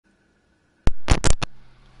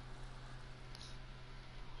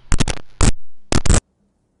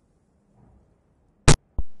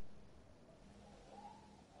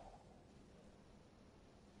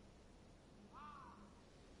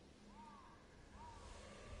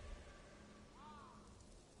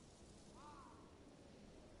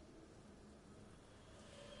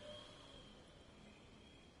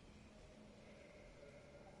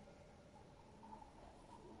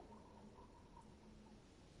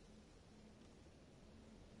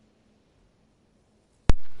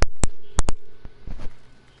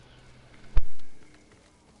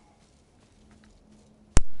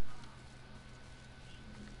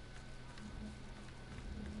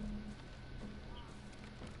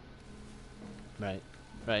Right.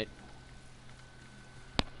 Right.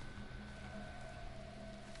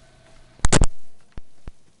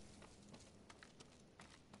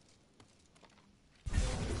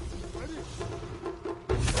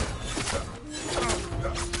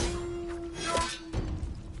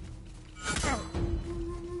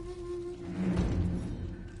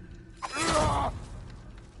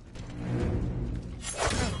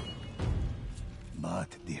 But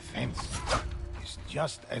defense is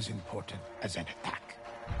just as important as an attack.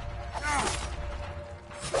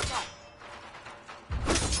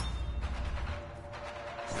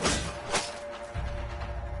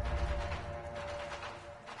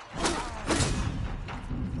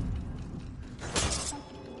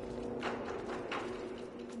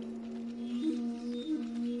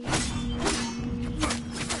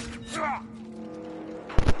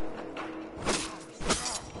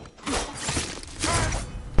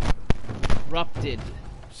 Erupted.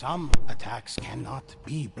 Some attacks cannot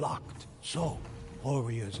be blocked, so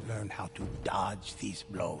warriors learn how to dodge these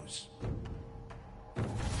blows.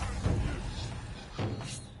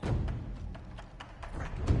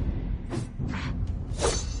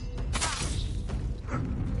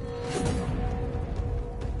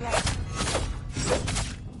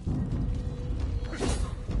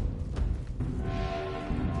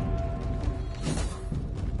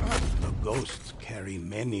 The ghosts carry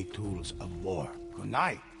many tools of war.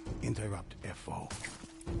 Kunai, interrupt FO.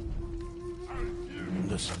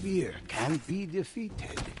 The spear can be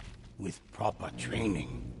defeated with proper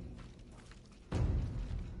training.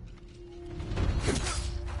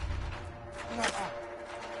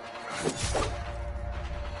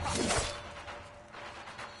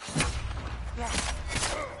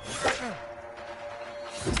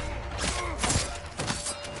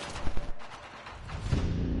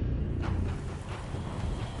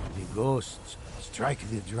 The ghosts strike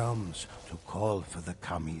the drums to call for the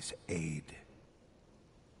Kami's aid.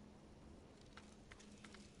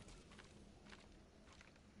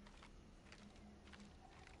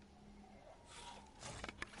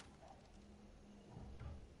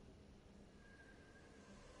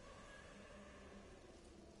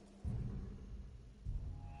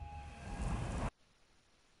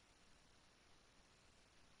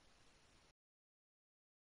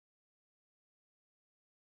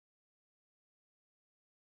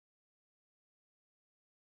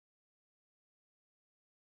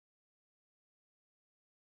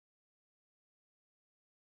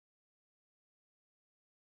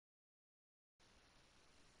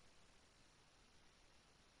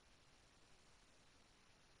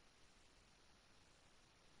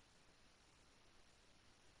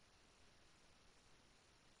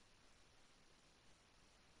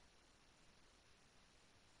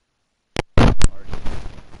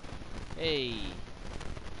 Hey.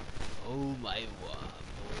 Oh my wabo.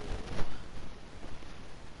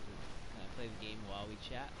 Can I play the game while we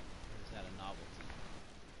chat? Or is that a novelty?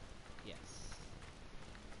 Yes.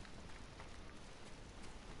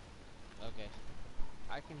 Okay.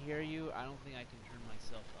 I can hear you. I don't think I can turn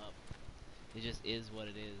myself up. It just is what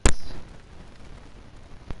it is.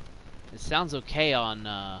 It sounds okay on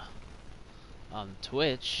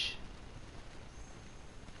Twitch.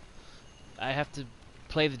 I have to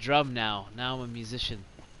play the drum now. Now I'm a musician.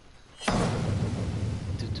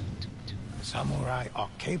 Samurai are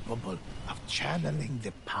capable of channeling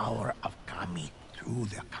the power of Kami through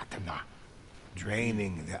the katana,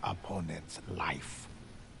 draining their opponent's life.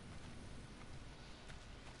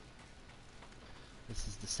 This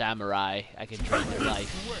is the samurai. I can drain their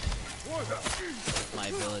life with my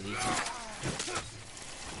ability.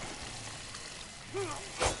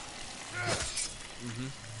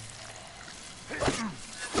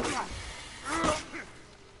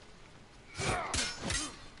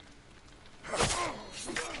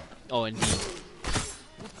 Oh, indeed.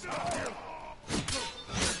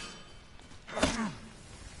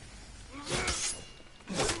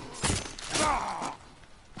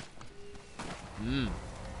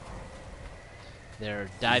 They're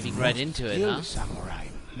diving right into it, huh? Samurai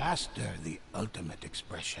master the ultimate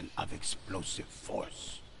expression of explosive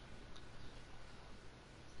force.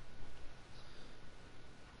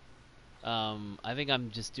 I think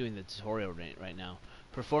I'm just doing the tutorial right now.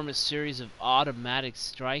 Perform a series of automatic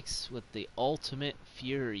strikes with the ultimate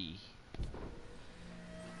fury.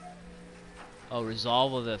 Oh,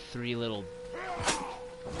 resolve of the three little...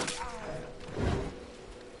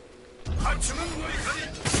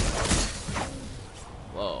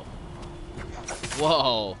 Whoa.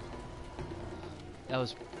 Whoa. That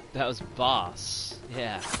was boss.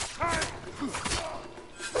 Yeah.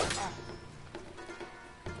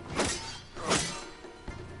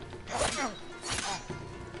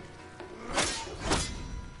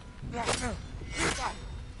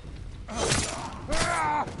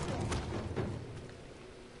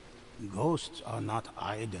 ghosts are not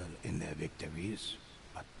idle in their victories,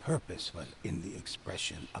 but purposeful in the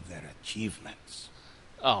expression of their achievements.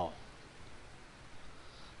 Oh.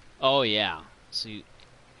 Oh, yeah. So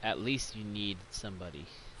at least you need somebody.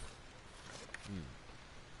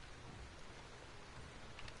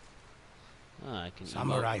 Oh, I can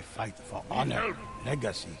Samurai fight for honor,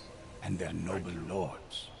 legacy, and their noble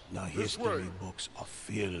lords. The history books are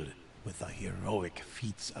filled with the heroic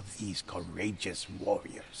feats of these courageous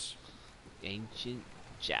warriors. Ancient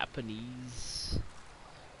Japanese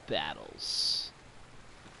battles.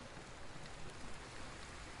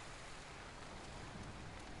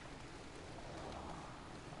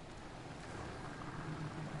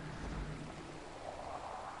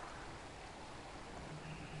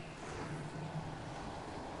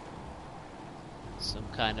 Some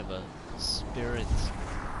kind of a spirit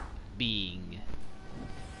being.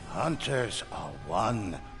 Hunters are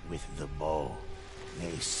one with the bow.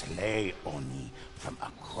 They slay Oni from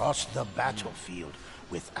across the battlefield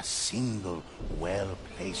with a single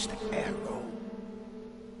well-placed arrow.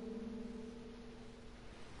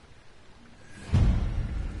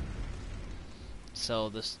 So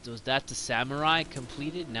this was that the samurai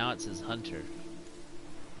completed? Now it says hunter.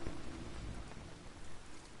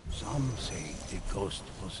 Some say the ghosts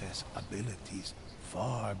possess abilities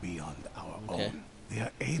far beyond our own. They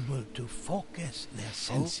are able to focus their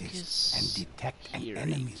senses and detect an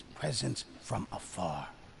enemy's presence from afar.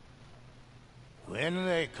 When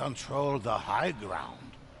they control the high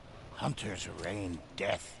ground, hunters rain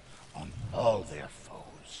death on all their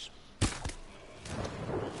foes.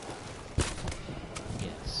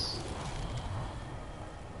 Yes.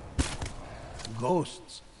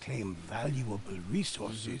 Ghosts claim valuable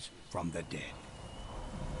resources from the dead.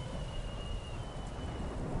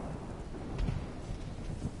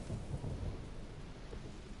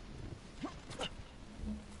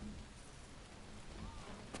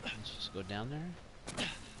 Let's just go down there.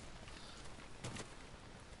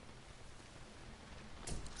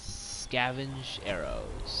 Scavenge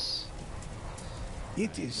arrows.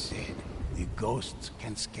 It is said the ghosts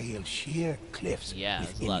can scale sheer cliffs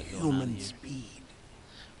with inhuman speed.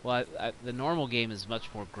 Well, the normal game is much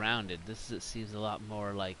more grounded. It seems a lot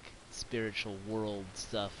more like spiritual world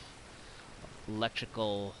stuff.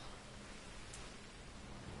 Electrical.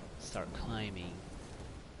 Start climbing.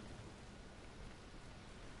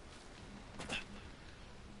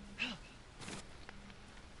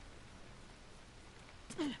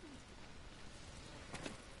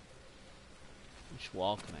 Which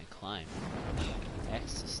wall can I climb?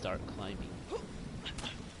 X to start climbing.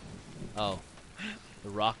 Oh. The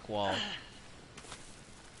rock wall.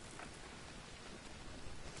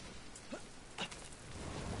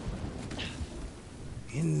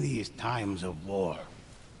 In these times of war,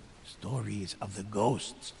 stories of the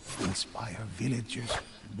ghosts inspire villagers,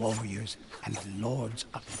 warriors, and lords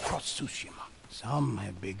across Tsushima. Some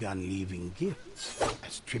have begun leaving gifts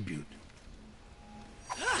as tribute.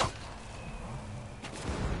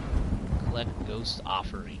 Collect ghost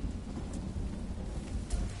offering.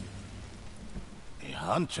 A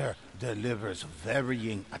hunter delivers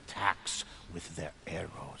varying attacks with their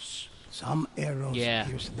arrows. Some arrows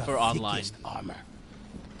pierce the thickest armor,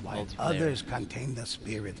 while others contain the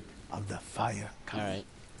spirit of the fire coming. Alright.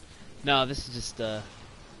 No, this is just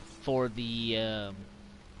for the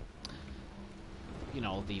you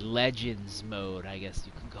know, the legends mode, I guess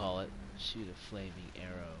you could call it. Shoot a flaming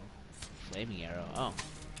arrow. Flaming arrow. Oh.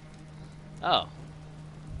 Oh.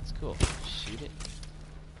 That's cool. Shoot it.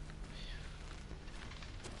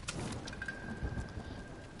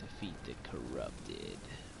 Defeat the corrupted.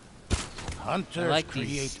 Hunters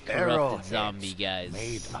create arrowheads zombie guys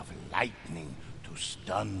made of lightning to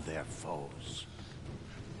stun their foes.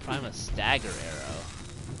 Prime a stagger arrow.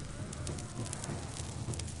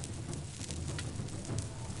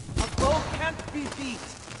 A bow can't be beat.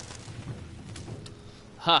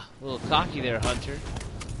 Ha! A little cocky there, Hunter.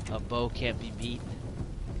 A bow can't be beat.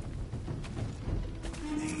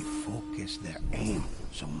 They focus their aim,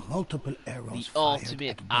 so multiple arrows the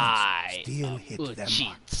ultimate eye still hit their mark.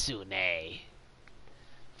 Uchitsune.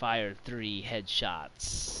 Fire 3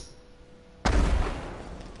 headshots.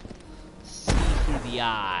 See through the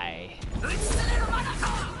eye.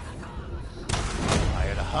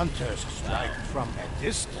 While hunters strike from a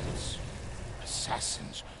distance,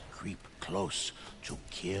 assassins creep close to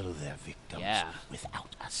kill their victims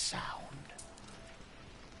without a sound.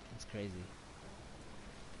 That's crazy.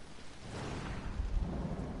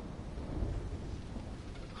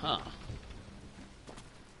 Huh.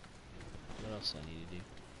 What else do I need to do?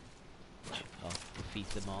 Oh, defeat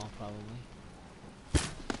them all, probably.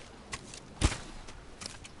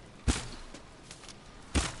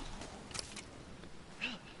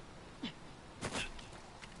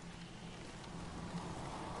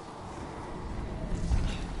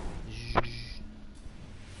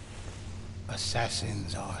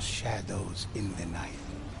 Assassins are shadows in the night.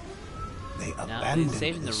 They Now abandoned he's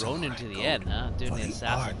saving the Ronin samurai to the code end, huh? Doing for the the assassin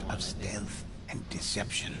art one, of stealth and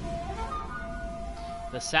deception.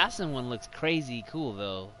 The assassin one looks crazy cool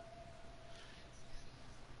though.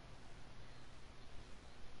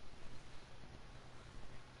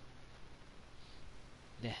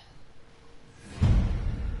 Yeah.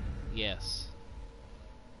 Yes.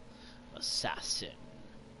 Assassin.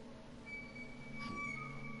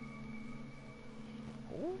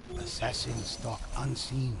 Assassins stalk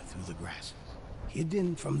unseen through the grass,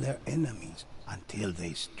 hidden from their enemies until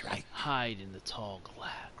they strike. Hide in the tall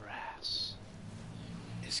grass.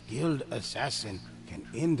 A skilled assassin can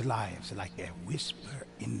end lives like a whisper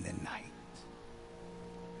in the night.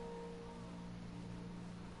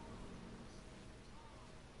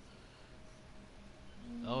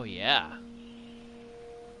 Oh yeah.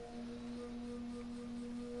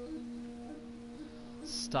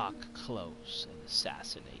 Stalk close and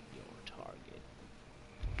assassinate your target.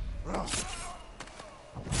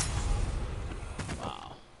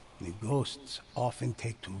 Wow. The ghosts often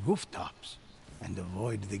take to rooftops and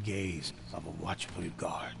avoid the gaze of watchful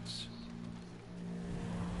guards.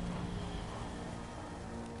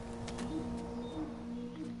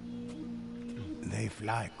 They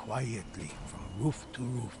fly quietly from roof to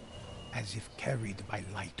roof, as if carried by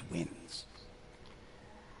light winds.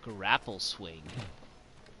 Grapple swing.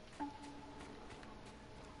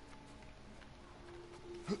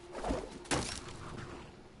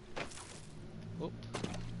 Whoop.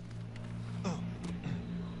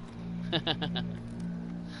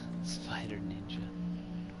 Spider ninja.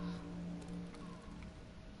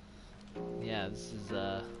 Yeah, this is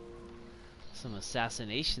some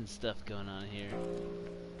assassination stuff going on here.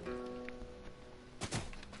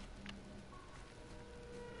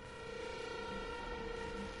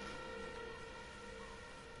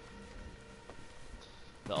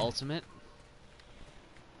 The ultimate?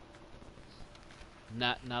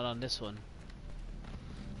 Not on this one.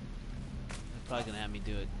 They're probably gonna have me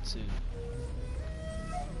do it soon.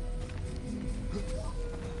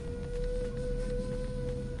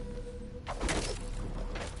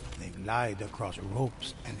 They glide across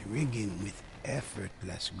ropes and rigging with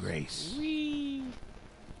effortless grace. Whee!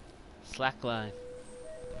 Slackline.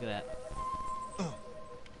 Look at that.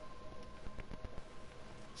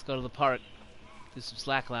 Let's go to the park. Do some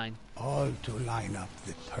slackline. All to line up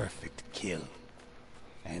the perfect kill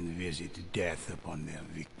and visit death upon their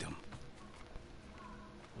victim.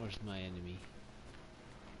 Where's my enemy?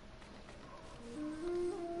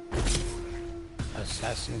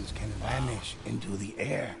 Assassins can vanish into the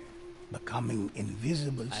air, becoming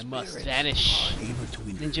invisible spirits. I must vanish. Able to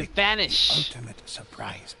Ninja inflict vanish. the ultimate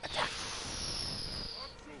surprise attack.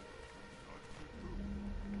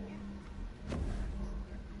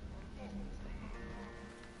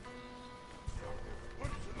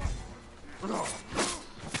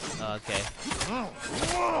 Okay.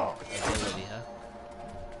 Ability, huh?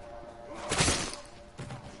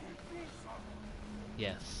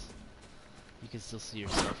 Yes. You can still see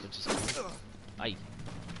yourself, which is cool. Aye.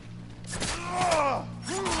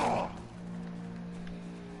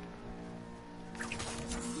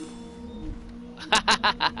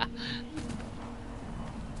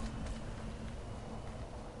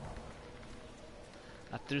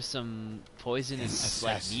 I threw some poisonous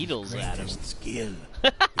like needles at him. Greatest skill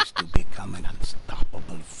is to become an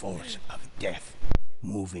unstoppable force of death,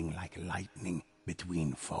 moving like lightning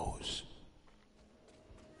between foes.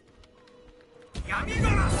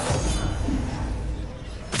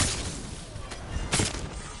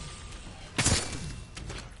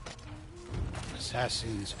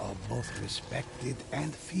 Assassins are both respected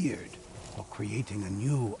and feared for creating a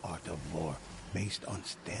new art of war based on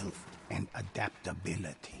stealth and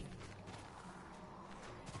adaptability.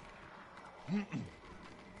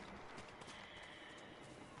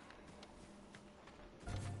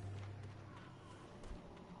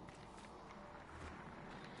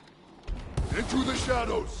 Into the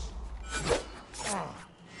shadows!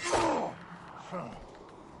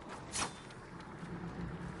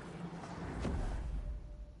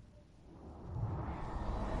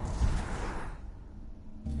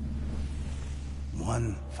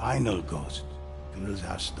 One final ghost fills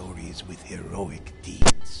our stories with heroic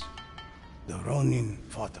deeds. The Ronin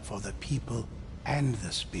fought for the people and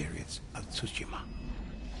the spirits of Tsushima.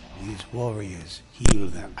 These warriors heal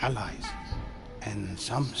their allies, and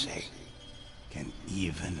some say can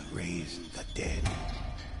even raise the dead.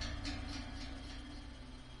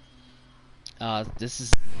 This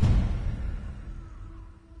is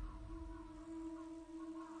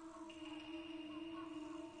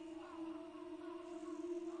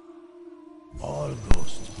All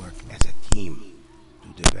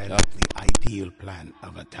ideal plan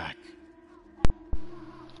of attack.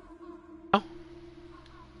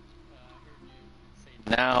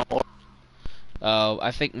 Now. Oh,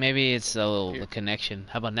 I think maybe it's a little the connection.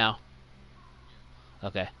 How about now?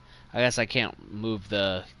 Okay. I guess I can't move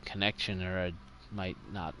the connection or it might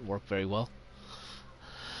not work very well.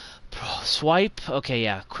 Swipe. Okay,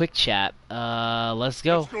 yeah. Quick chat. Let's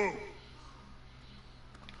go.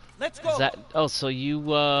 Let's go. Is that? Oh, so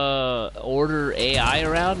you order AI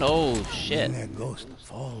around? Oh shit. When a ghost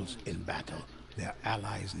falls in battle, their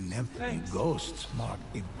allies' nymph ghosts mark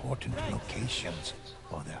important locations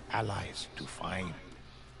for their allies to find.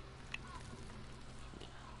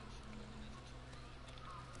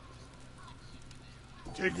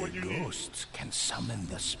 Take what you need. Ghosts can summon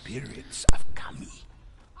the spirits of Kami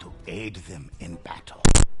to aid them in battle.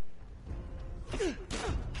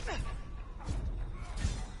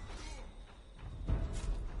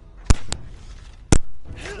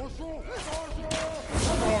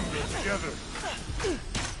 Stronger together.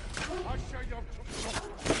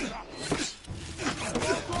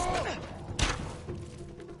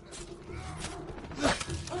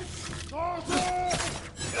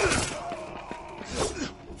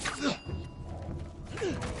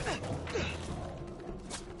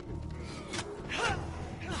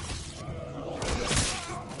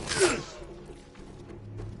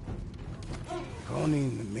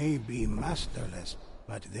 Ronin may be masterless,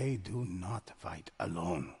 but they do not fight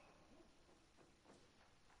alone.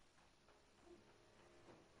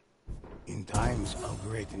 In times of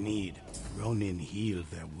great need, Ronin heal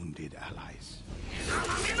their wounded allies.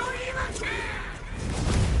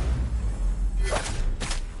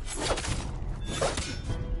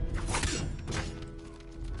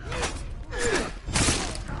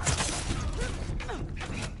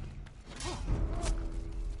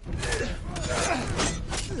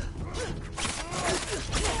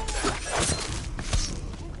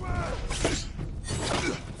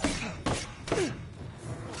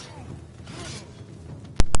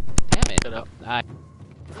 Damn it. I.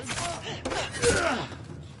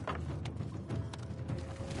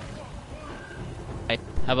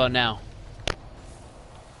 How about now?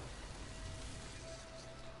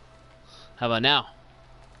 How about now?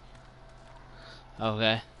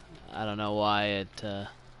 Okay. I don't know why it,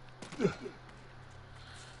 it's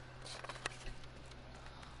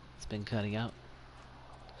been cutting out.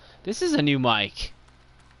 This is a new mic.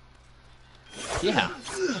 Yeah.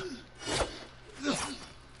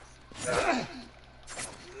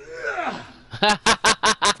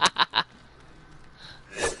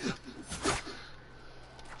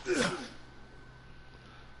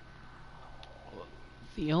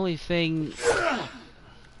 The only thing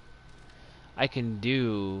I can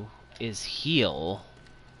do is heal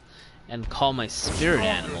and call my spirit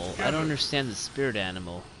animal. I don't understand the spirit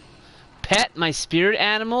animal. Pet my spirit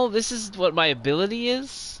animal? This is what my ability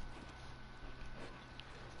is?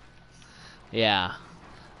 Yeah.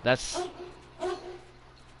 That's...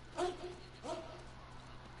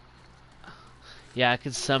 Yeah, I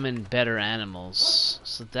could summon better animals.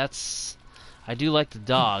 So that's... I do like the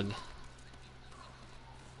dog.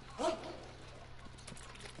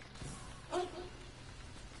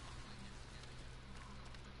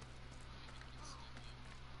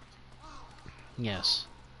 Yes.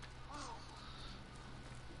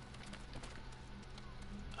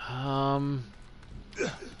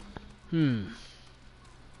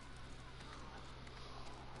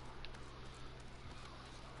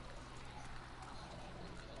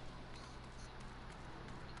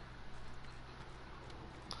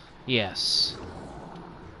 Yes.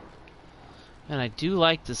 And I do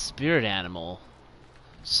like the spirit animal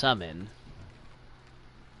summon.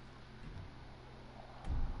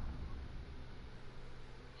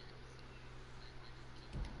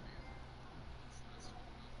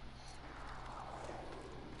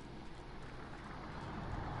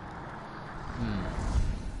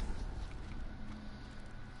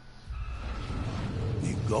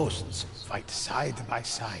 The ghosts fight side by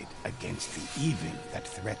side against the evil that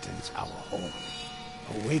threatens our home.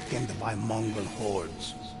 Awakened by Mongol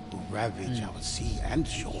hordes who ravage our sea and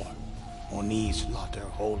shore, Oni slaughter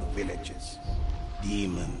whole villages.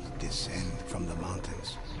 Demons descend from the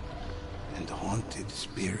mountains, and haunted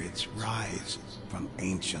spirits rise from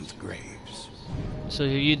ancient graves. So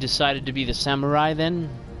you decided to be the samurai then?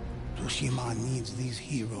 Tsushima needs these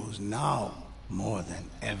heroes now more than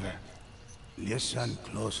ever. Listen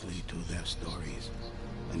closely to their stories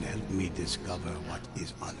and help me discover what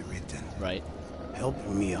is unwritten. Right. Help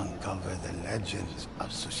me uncover the legends of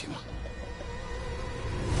Tsushima.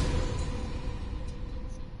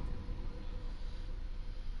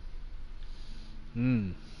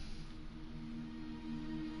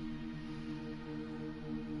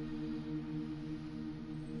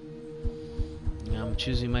 I'm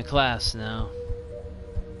choosing my class now.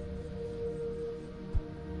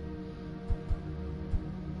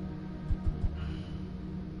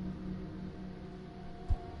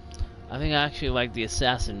 I think I actually like the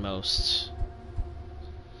assassin most.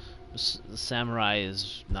 The samurai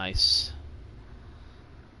is nice.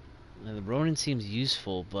 And the Ronin seems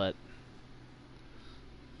useful, but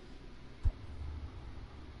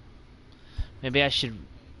maybe I should.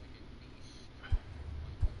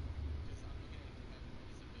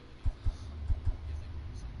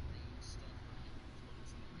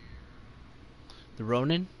 The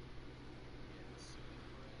Ronin?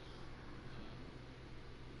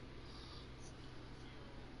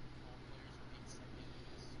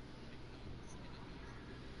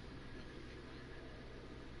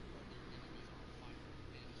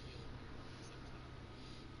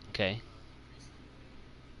 Okay.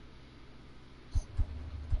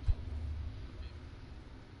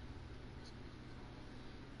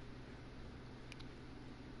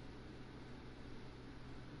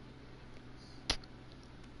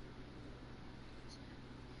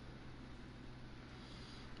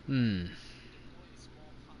 Hmm.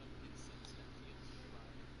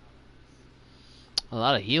 A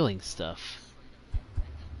lot of healing stuff.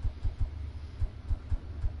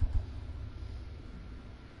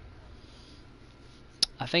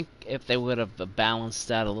 I think if they would have balanced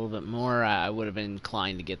that a little bit more, I would have been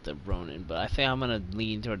inclined to get the Ronin, but I think I'm gonna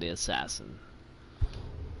lean toward the assassin.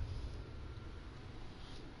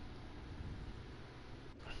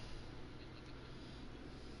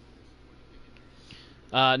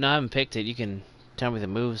 No, I haven't picked it. You can tell me the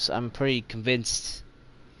moves. I'm pretty convinced.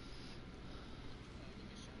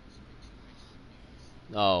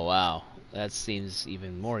 Oh, wow. That seems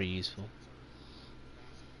even more useful.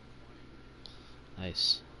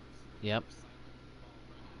 Nice. Yep.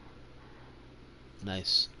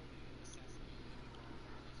 Nice.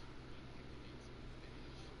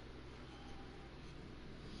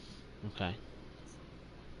 Okay.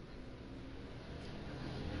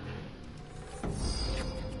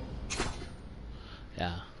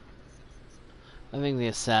 Yeah. I think the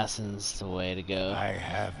assassin's the way to go. I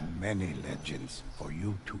have many legends for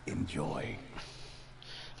you to enjoy.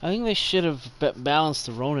 I think they should have balanced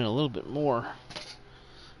the Ronin a little bit more.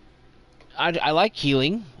 I like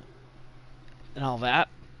healing and all that.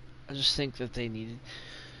 I just think that they needed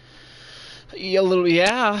a little.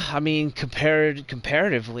 Yeah, I mean,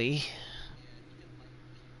 comparatively,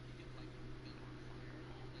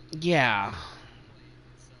 yeah.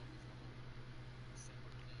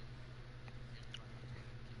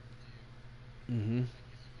 Mhm.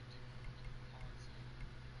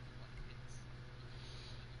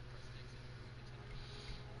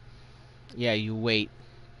 Yeah, you wait.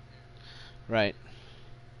 Right.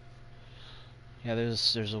 Yeah,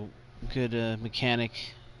 there's a good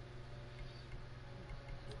mechanic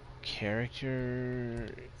character.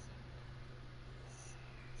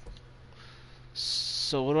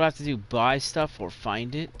 So what do I have to do? Buy stuff or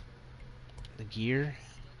find it? The gear?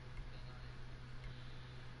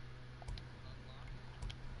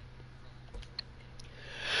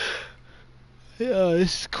 Yeah,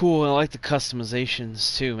 this is cool. I like the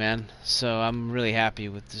customizations too, man. So I'm really happy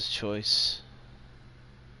with this choice.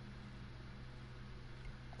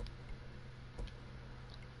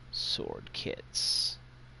 Sword kits.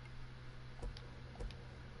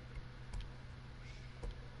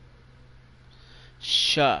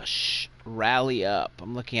 Shush. Rally up.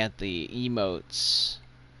 I'm looking at the emotes.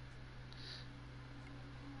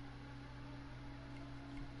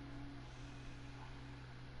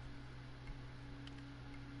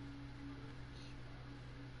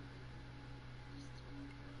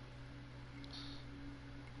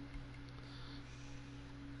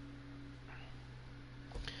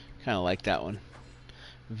 Kind of like that one.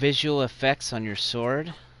 Visual effects on your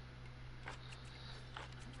sword.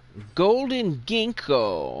 Golden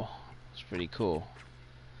Ginkgo. It's pretty cool.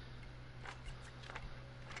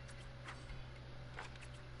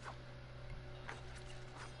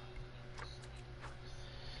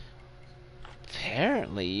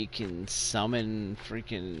 Apparently you can summon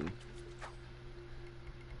freaking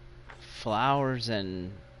flowers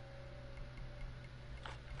and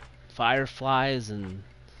fireflies and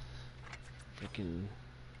freaking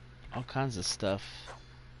all kinds of stuff.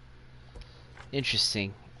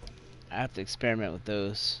 Interesting. I have to experiment with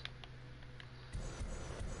those.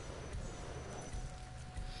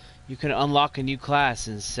 You can unlock a new class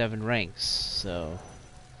in 7 ranks, so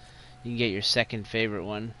you can get your second favorite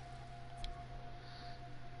one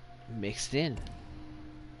mixed in.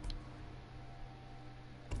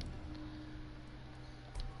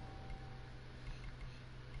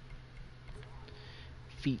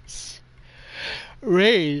 feats.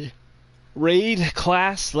 Raid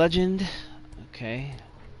class legend. Okay.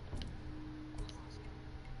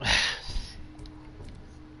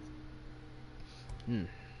 Hmm.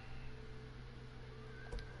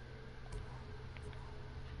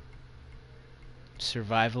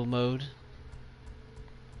 Survival mode.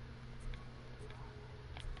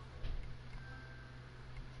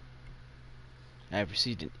 I have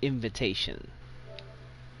received an invitation.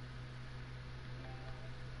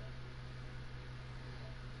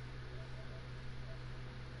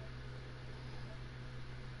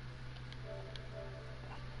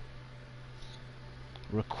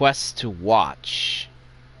 Request to watch.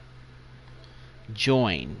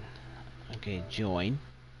 Join. Okay, join.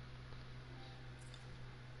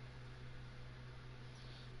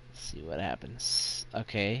 Let's see what happens.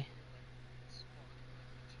 Okay.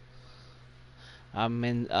 I'm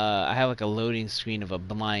in. I have like a loading screen of a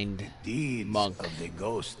blind Deeds monk. of the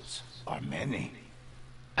ghosts are many.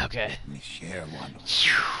 Okay. Let me share one.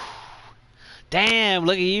 Damn!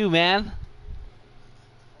 Look at you, man.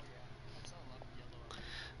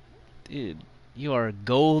 Dude, you are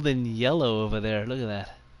golden yellow over there. Look at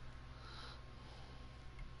that.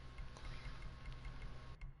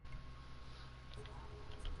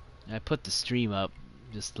 I put the stream up,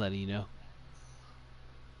 just letting you know.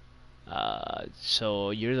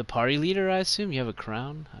 So you're the party leader, I assume? You have a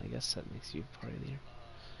crown? I guess that makes you party leader.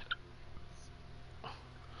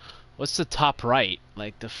 What's the top right?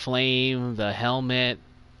 Like the flame, the helmet,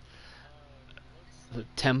 the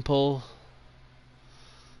temple?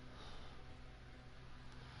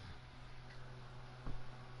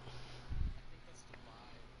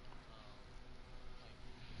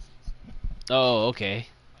 Oh, okay.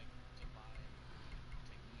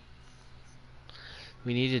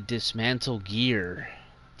 We need to dismantle gear.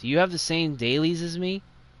 Do you have the same dailies as me?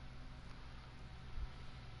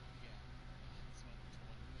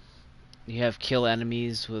 You have kill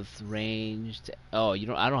enemies with ranged. Oh, you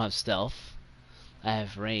don't. I don't have stealth. I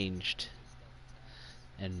have ranged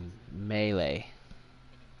and melee.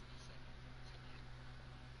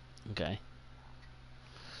 Okay.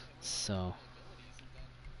 So.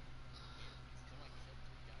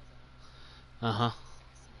 Uh-huh.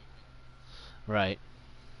 Right.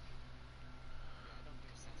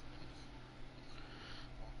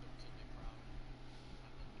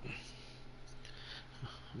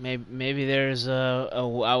 Maybe there's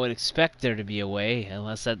I would expect there to be a way,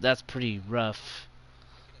 unless that's pretty rough.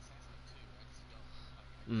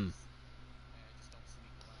 Hmm.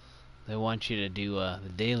 They want you to do the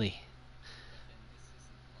daily.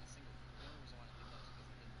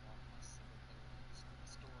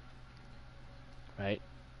 Right.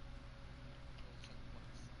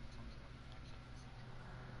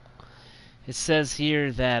 It says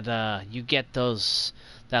here that you get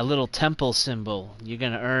that little temple symbol. You're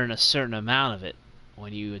gonna earn a certain amount of it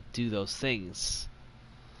when you do those things.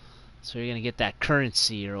 So you're gonna get that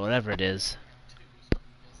currency or whatever it is.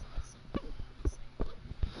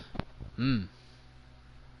 Hmm.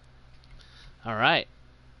 All right.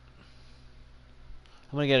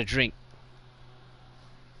 I'm gonna get a drink.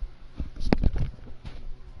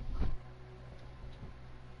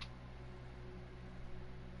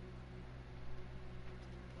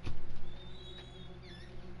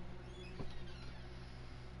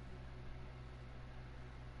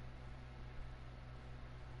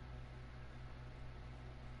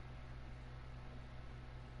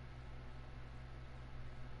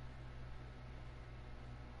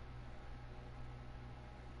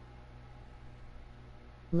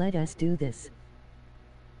 Let us do this.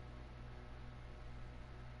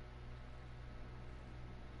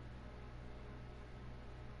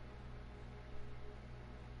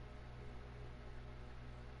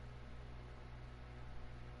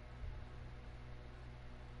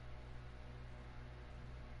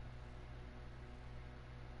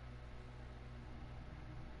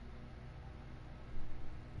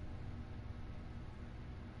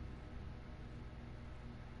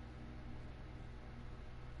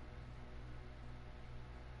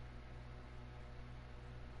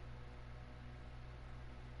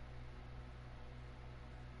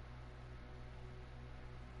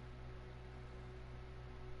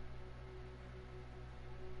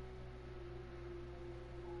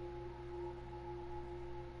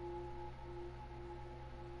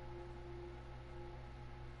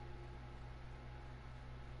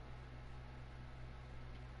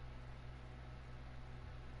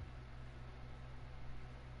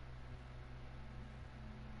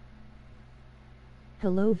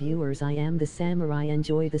 Hello viewers, I am the Samurai.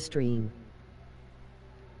 Enjoy the stream.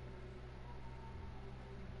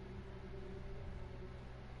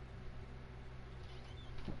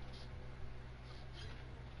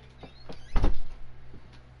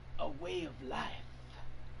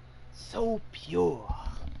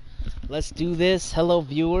 Let's do this. Hello,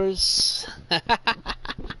 viewers. That's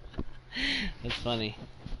funny.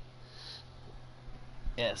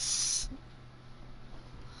 Yes.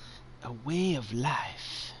 A way of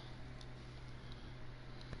life.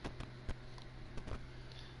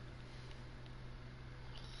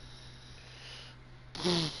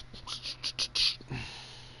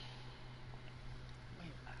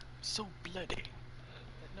 So bloody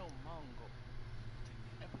that no Mongol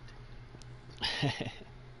ever take.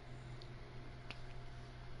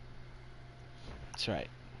 That's right.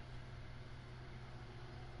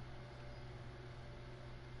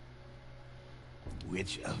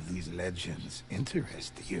 Which of these legends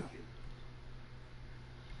interest you?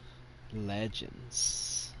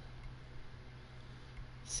 Legends.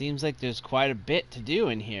 Seems like there's quite a bit to do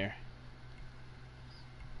in here.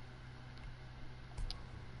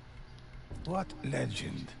 What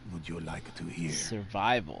legend would you like to hear?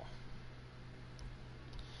 Survival.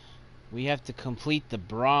 We have to complete the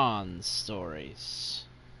bronze stories.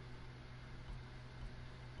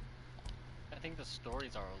 I think the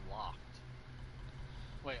stories are locked.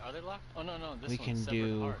 Wait, are they locked? Oh no, this We one, can Severed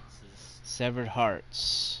do Hearts is... Severed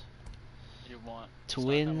Hearts. You want to start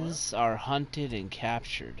that one Twins are hunted and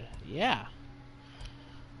captured. Yeah.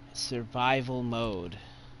 Survival mode.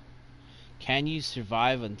 Can you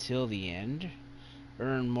survive until the end?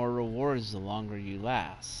 Earn more rewards the longer you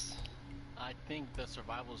last. I think the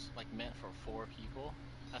survival's like meant for 4 people.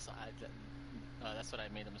 That's what I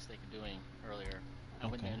made a mistake of doing earlier. I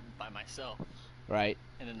went in by myself. Right.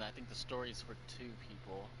 And then I think the story's for 2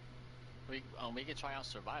 people. We could try out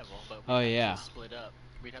survival, but we'd have to split up.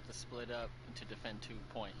 We'd have to split up to defend 2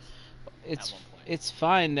 points. It's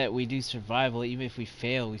fine that we do survival. Even if we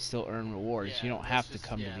fail, we still earn rewards. Yeah, you don't have to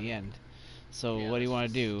come to the end. So yeah, what do you want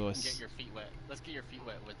to do? Get your feet wet. Let's get your feet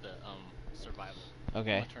wet with the survival.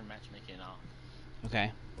 Okay. I'm gonna turn matchmaking off.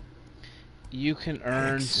 Okay. You can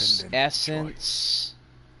earn essence.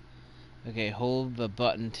 Okay, hold the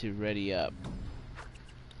button to ready up.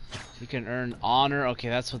 You can earn honor. Okay,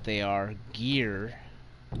 that's what they are. Gear.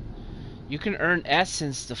 You can earn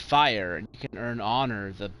essence, the fire, and you can earn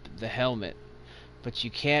honor, the helmet. But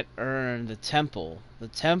you can't earn the temple. The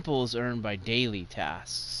temple is earned by daily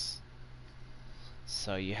tasks.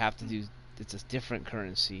 So you have to do, it's a different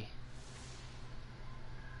currency.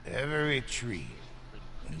 Every tree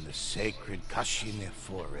in the sacred Kashine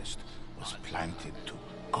forest was planted to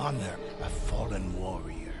honor a fallen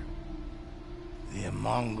warrior. The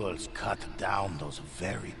Mongols cut down those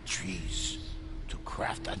very trees to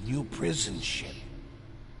craft a new prison ship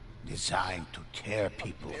designed to tear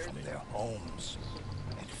people from their homes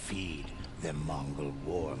and feed the Mongol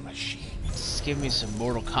war machine. Just give me some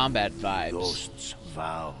Mortal Kombat vibes. Ghosts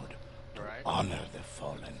vowed to honor the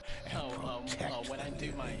fallen and protect when I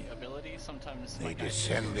do my ability, sometimes they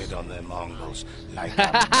descended on the Mongols like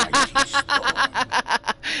a mighty storm.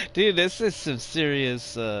 Dude, this is some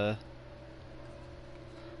serious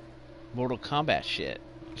Mortal Kombat shit.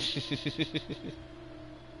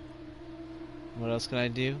 What else can I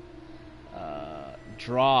do?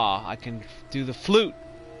 Draw. I can do the flute.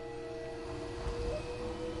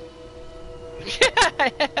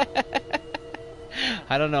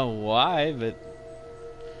 I don't know why, but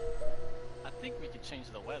I think we could change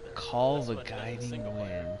the weather. Call the guiding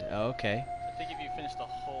wind. Oh, okay. I think if you finish the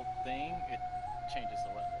whole thing, it changes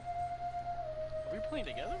the weather. Are we playing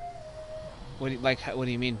together? What do you, what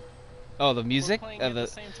do you mean? Oh, the music? We're playing at the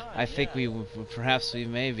same time. I think we perhaps we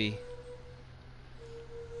may be.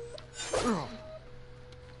 I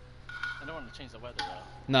don't want to change the weather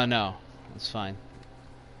though. No, it's fine.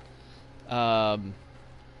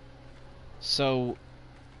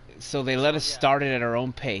 So they let us start it at our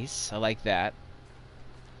own pace. I like that.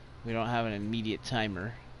 We don't have an immediate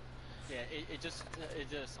timer. Yeah, it just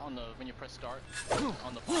on the when you press start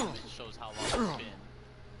on the bottom it shows how long it's been.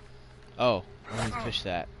 Oh, let me push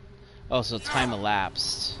that. Oh, so time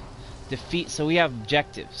elapsed. Defeat. So we have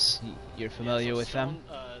objectives. You're familiar with them?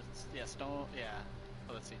 Stone. Yeah.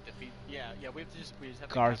 Oh, let's see. Defeat. Yeah. We just have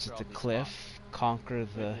to guards at the cliff. Conquer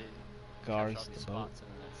the guards at the boat.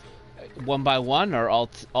 One by one, or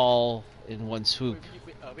all in one swoop?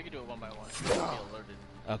 We can do it one by one. We'll be alerted.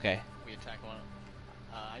 Okay. We attack one.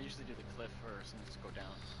 I usually do the cliff first and just go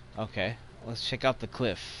down. Okay. Let's check out the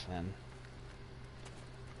cliff then.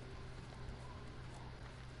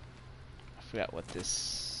 I forgot what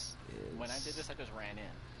this is. When I did this, I just ran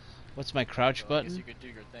in. What's my crouch button? I guess you could do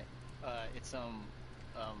your thing. It's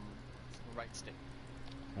right stick.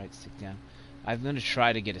 Right stick down. I'm gonna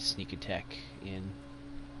try to get a sneak attack in,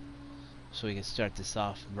 so we can start this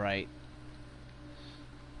off right.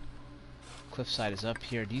 Cliffside is up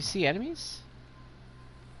here. Do you see enemies?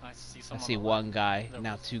 I see I someone. see on the one left. guy, There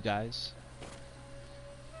now was- 2 guys.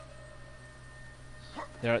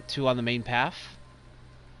 There are 2 on the main path.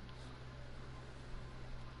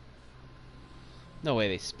 No way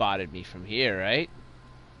they spotted me from here, right?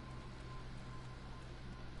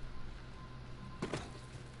 You can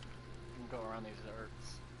go around these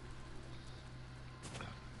earths.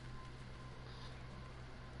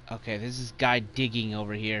 Okay, there's this guy digging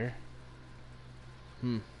over here.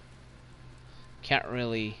 Can't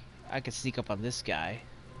really... I could sneak up on this guy.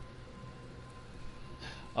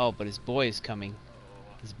 Oh, but his boy is coming.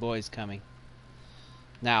 His boy is coming.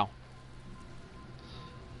 Now.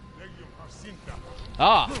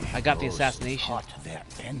 Ah, I got the Those assassination. caught their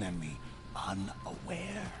enemy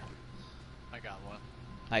unaware. I got one.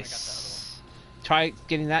 Nice. Try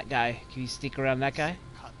getting that guy. Can you sneak around that guy?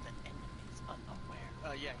 Caught the enemies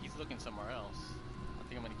unaware. Yeah, he's looking somewhere else. I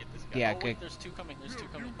think I'm gonna get this guy. Yeah, oh, wait, good. there's 2 coming. There's 2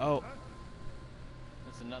 coming. Oh,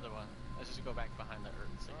 There's another one. Let's just go back behind the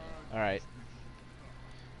earths again. alright.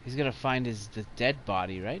 He's gonna find the dead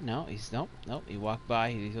body, right? No, nope. He walked by.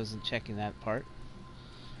 He wasn't checking that part.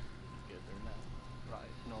 Good, they're not right.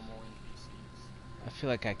 Normal NPCs. I feel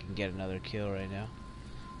like I can get another kill right now.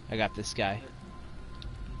 I got this guy.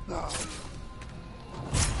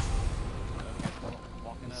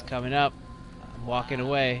 Walking He's up. coming up. I'm walking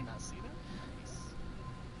away. Did not see that? Nice.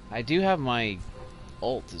 I do have my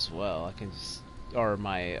ult as well. I can just... Or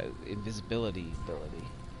my invisibility ability.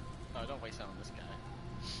 Oh, don't waste it on this guy.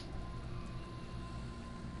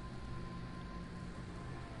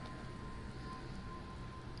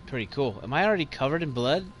 Pretty cool. Am I already covered in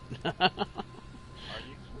blood? Are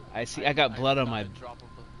you? I see. I got blood on found my... a drop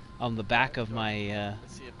of blood. On the back of my...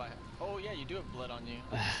 Let's see if I... Oh, yeah, you do have blood on you.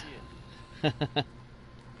 I can see it.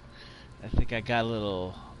 I think I got a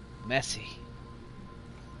little messy.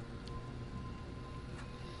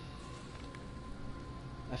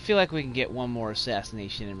 I feel like we can get one more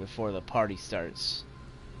assassination in before the party starts.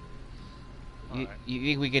 You, Alright. you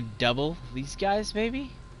think we could double these guys,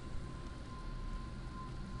 maybe?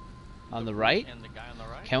 On the right? And the guy on the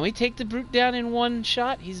right? Can we take the brute down in one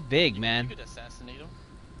shot? He's big, You man. could assassinate him.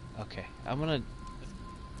 Okay, I'm gonna...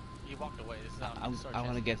 He walked away. This is how I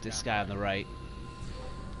want to get this guy on the right.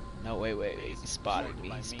 No, wait. He spotted me.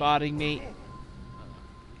 By He's me. spotting me.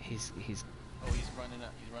 He's... Oh, he's running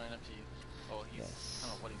up. He's running up to you. Oh, he's... Yes. I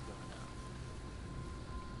don't know what he's doing now.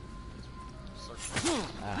 He's searching.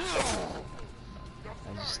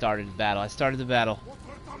 I just started the battle. I started the battle.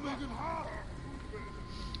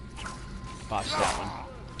 Botched that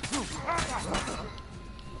one.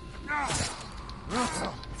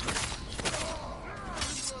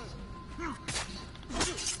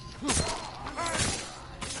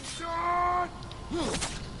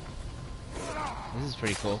 This is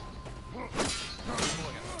pretty cool.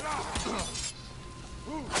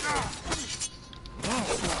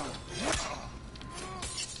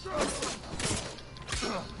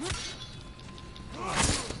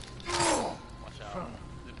 Watch out.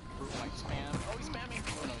 The brute might spam. Oh, he's spamming.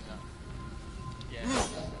 Oh, no, he's not. Yeah.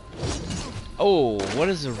 Oh, what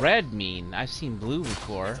does the red mean? I've seen blue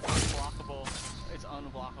before. It's unblockable. It's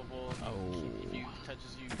unblockable. Oh. If you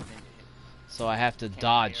touches you, then you hit. So I have to Can't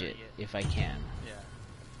dodge parry it it. if I can. Yeah.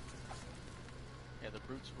 Yeah, the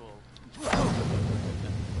brutes will.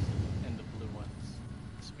 And the blue ones.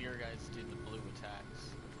 Spear guys do the blue attacks.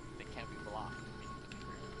 They can't be blocked.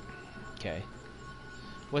 Okay.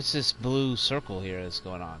 What's this blue circle here that's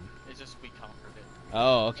going on? It's just we conquered it.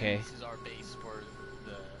 Oh, And okay. this is our base for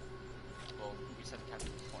the. Well, we just have to capture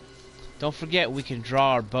these points. Don't forget we can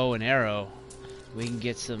draw our bow and arrow. We can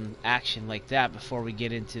get some action like that before we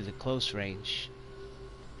get into the close range.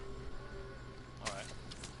 Alright.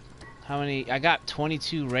 How many? I got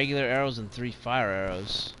 22 regular arrows and 3 fire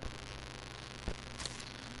arrows.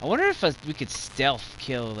 I wonder if we could stealth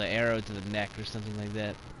kill the arrow to the neck or something like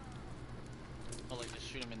that. Oh, like just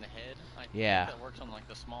shoot him in the head? I Yeah. think that works on like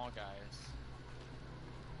the small guys.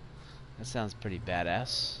 That sounds pretty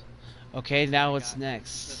badass. Okay, now what's There's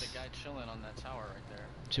next? a guy chilling on that tower right there.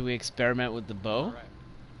 Should we experiment with the bow? Alright.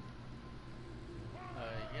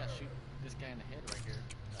 Yeah, shoot this guy in the head right here.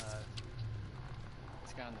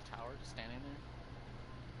 This guy on the tower just standing there.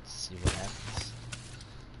 Let's see what happens.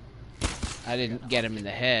 I didn't get him in the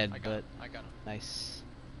head, I got but him. I got him. nice.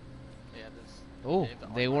 Yeah, this. Oh, have the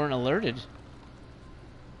they armor. weren't alerted.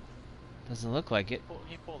 Doesn't look like it.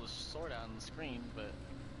 He pulled his sword out on the screen, but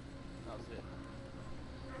that was it.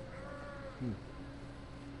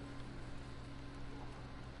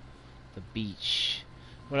 The beach.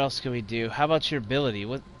 What else can we do? How about your ability?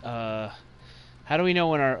 What? How do we know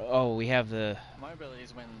when our? Oh, we have the My ability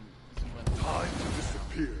is when. Time to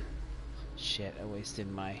disappear. shit, I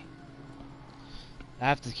wasted my... I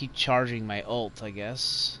have to keep charging my ult, I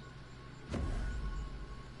guess.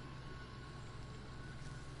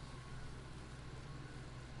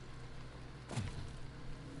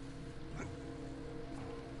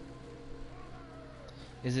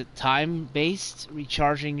 Is it time-based,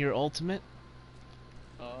 recharging your ultimate?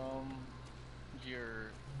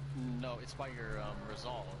 Your... No, it's by your,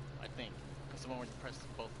 resolve, I think. It's the one where you press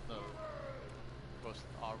both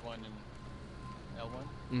R1 and L1.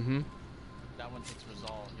 Mm-hmm. That one takes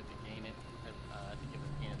resolve. You have to gain it. I think you have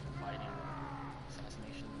to gain it through fighting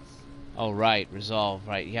assassinations. Oh, right. Resolve.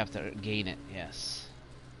 Right. You have to gain it. Yes.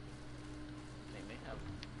 They may have...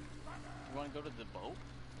 You want to go to the boat?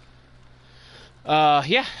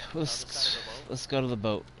 Yeah. Let's go to the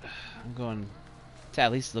boat. I'm going to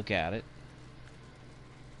at least look at it.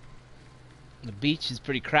 The beach is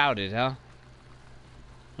pretty crowded, huh?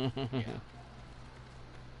 Yeah.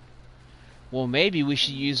 Well, maybe we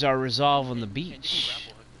should use our resolve on the beach. And you can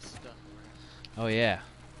grapple hook this stuff. Oh, yeah.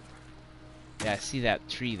 Yeah, I see that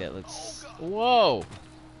tree that looks... Whoa!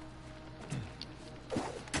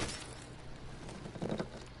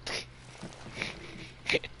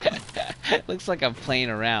 Looks like I'm playing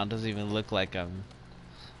around. Doesn't even look like I'm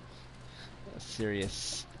a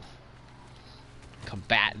serious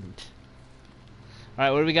combatant.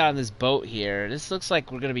 Alright, what do we got on this boat here? This looks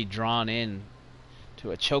like we're going to be drawn in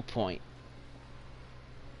to a choke point.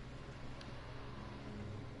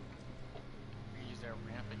 Use their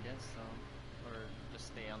ramp against them, or just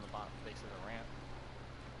stay on the bottom face of the ramp.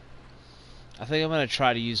 I think I'm going to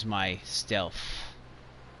try to use my stealth.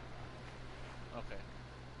 Okay.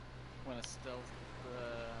 When a stealth,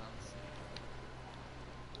 let's see.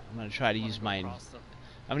 I'm going to try to use Go my... across the-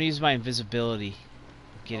 I'm going to use my invisibility.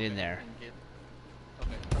 Get in Okay, there. and get-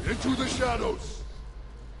 Okay. Into the shadows.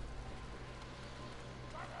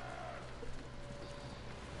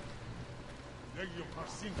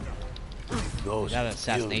 Ghost Got an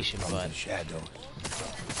assassination, from but- the shadows.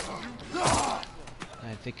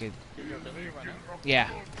 I think it... Yeah.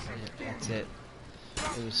 That's it.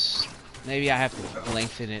 It was... Maybe I have to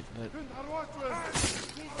lengthen it, but...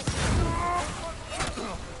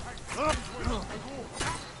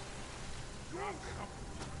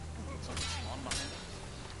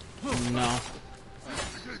 No.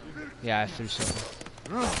 Yeah, I threw something.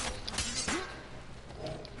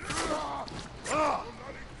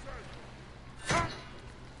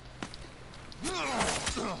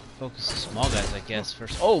 Focus the small guys, I guess,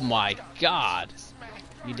 first. Oh my god!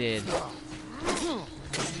 You did.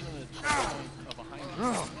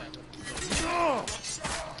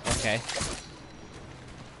 Okay.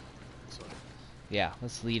 Yeah,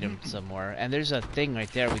 let's lead him somewhere. And there's a thing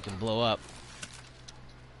right there we can blow up.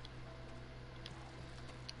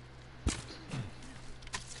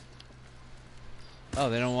 Oh,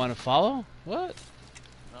 they don't want to follow? What?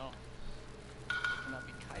 No. They cannot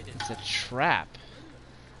be kited. It's a trap.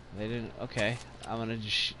 They didn't... Okay. I'm gonna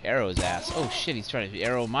just arrow his ass. Oh shit, he's trying to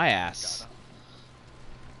arrow my ass.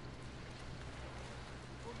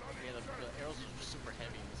 Yeah, the arrows are super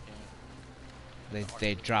heavy in this game.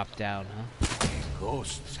 They drop down, huh?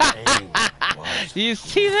 Ghosts aim was Do you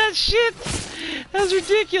see that shit? That's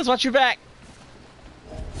ridiculous. Watch your back.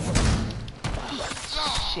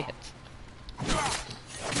 Oh, shit.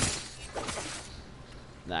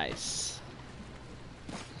 Nice.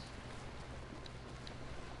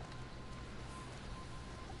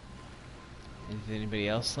 Is anybody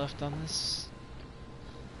else left on this?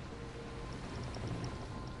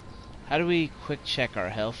 How do we quick check our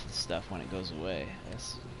health and stuff when it goes away?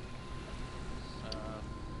 That's...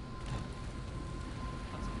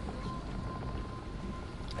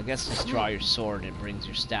 I guess just draw your sword and it brings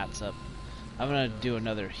your stats up. I'm gonna do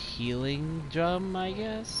another healing drum, I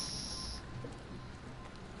guess.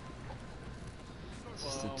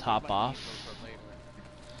 Just to top off.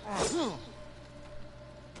 Well,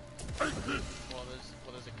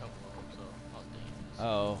 there's a couple of them, so I'll take it.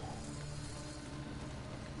 Oh.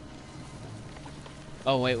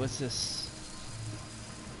 Oh wait, what's this?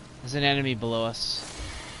 There's an enemy below us.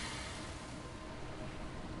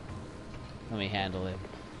 Let me handle him.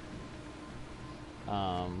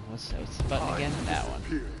 What's the button again? That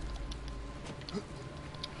one.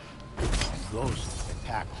 ghost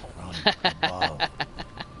attack from above.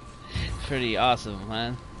 Pretty awesome,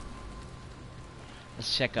 man.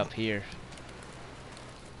 Let's check up here.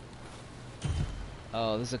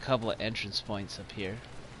 Oh, there's a couple of entrance points up here.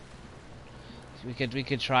 We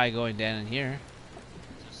could try going down in here.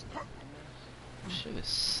 Sure, there's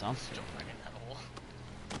something. Jump right in that hole.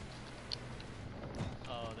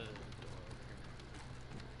 Oh, there's a door over here.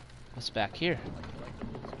 What's back here? I like the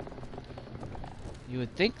rules. You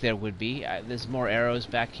would think there would be. There's more arrows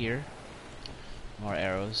back here. More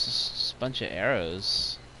arrows. Just a bunch of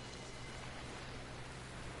arrows.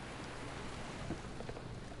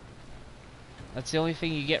 That's the only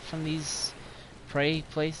thing you get from these prey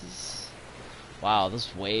places? Wow,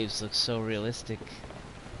 those waves look so realistic.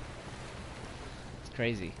 It's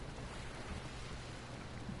crazy.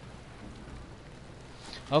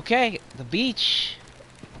 Okay, the beach.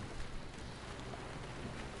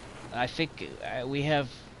 I think we have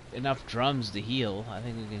enough drums to heal. I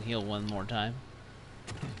think we can heal one more time.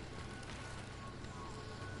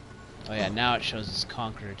 Oh yeah, now it shows it's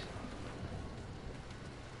conquered.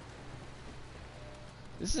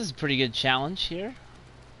 This is a pretty good challenge here.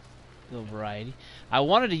 A little variety. I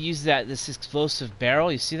wanted to use this explosive barrel.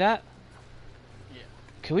 You see that? Yeah.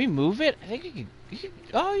 Can we move it? I think you could.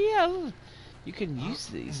 Oh yeah, you can use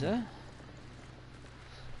these, huh?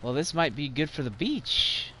 Well, this might be good for the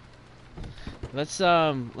beach. Let's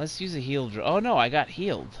use a heal drill. Oh no, I got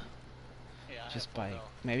healed. Yeah, Just by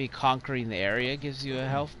maybe conquering the area gives you a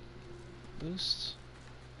health boost.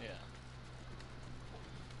 Yeah.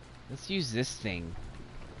 Let's use this thing.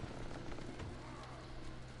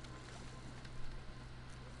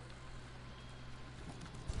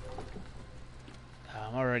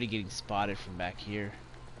 I'm already getting spotted from back here.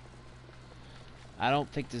 I don't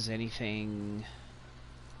think there's anything.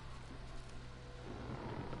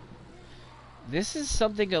 This is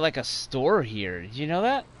something like a store here. Did you know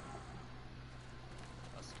that?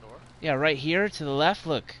 A store? Yeah, right here to the left,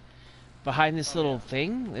 look. Behind this little yeah.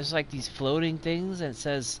 thing, there's like these floating things and it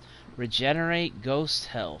says regenerate ghost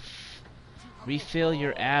health. Refill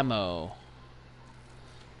your ammo.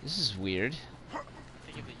 This is weird. I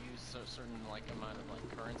think if they use a certain like amount of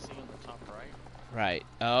like currency on the top right. Right.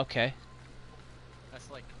 Oh, okay. That's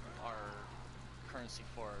like our currency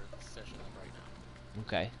for the session right now.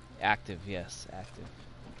 Okay. Active, yes, active.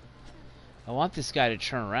 I want this guy to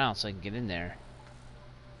turn around so I can get in there.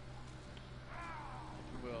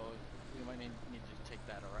 Well, we might need to take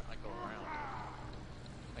that go around.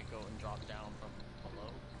 Like go and drop down from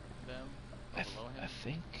below them. Below him. I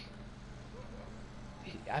think.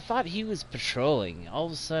 I thought he was patrolling. All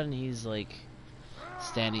of a sudden, he's like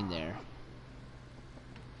standing there.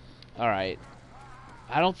 All right.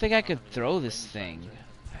 I don't think I could throw this thing.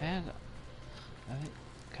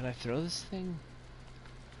 Could I throw this thing?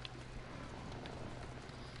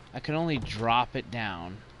 I can only drop it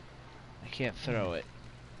down. I can't throw it.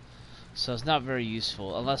 So it's not very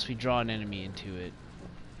useful unless we draw an enemy into it.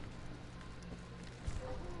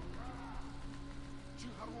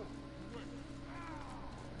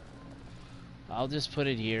 I'll just put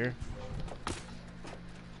it here.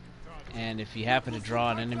 And if you happen to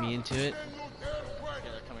draw an enemy into it. Yeah,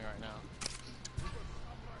 they're coming right now.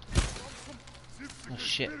 Oh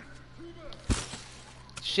shit.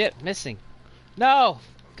 Shit, missing. No!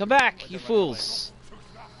 Come back, you fools!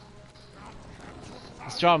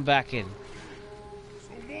 Let's draw him back in.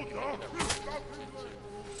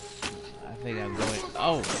 I think I'm going.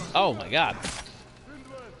 Oh my god.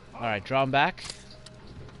 Alright, draw him back.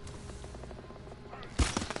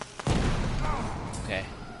 Okay.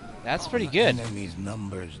 That's pretty good. Enemies'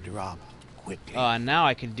 numbers drop quickly. Oh, and now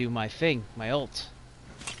I can do my thing, my ult.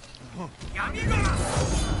 There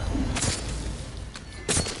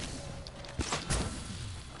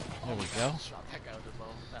we go. Shot that guy with the bow.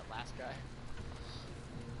 That last guy.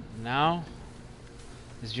 Now,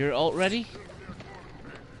 is your ult ready?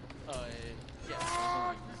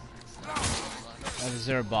 Yeah. Is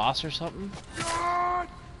there a boss or something? Yeah,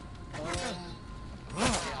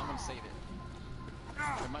 I'm gonna save it.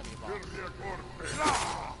 There might be a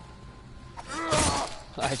boss.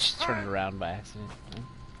 I just turned it around by accident.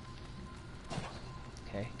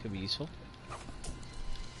 Okay, could be useful.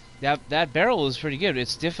 That barrel is pretty good.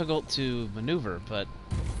 It's difficult to maneuver, but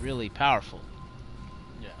really powerful.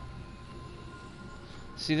 Yeah.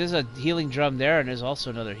 See, there's a healing drum there, and there's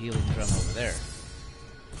also another healing drum over there.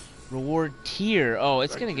 Reward tier. Oh,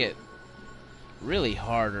 it's gonna get really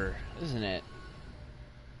harder, isn't it?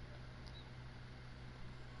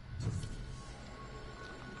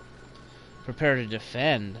 Prepare to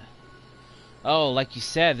defend. Oh, like you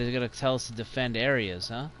said, they're gonna tell us to defend areas,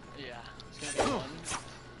 huh? Yeah. It's gonna be one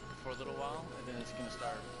for a little while, and then it's gonna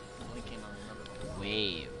start blinking on another one.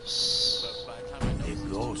 Waves. But by the time I know The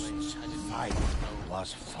ghost's fight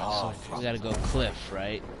was far So from we gotta go cliff,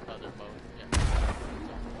 right? other boat. Yeah.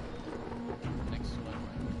 Next one.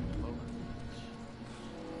 Boat.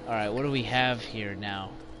 Alright, what do we have here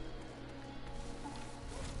now?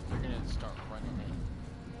 We're gonna start running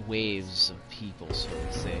in. Waves of people, so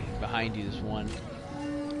to say. Behind you is one.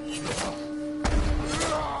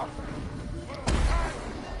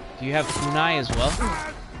 Do you have kunai as well?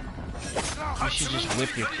 You should just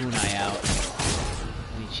whip your kunai out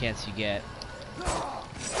any chance you get.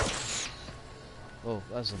 Oh,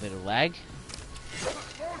 that was a bit of lag.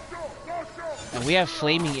 And we have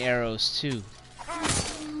flaming arrows too.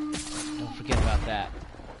 Don't forget about that.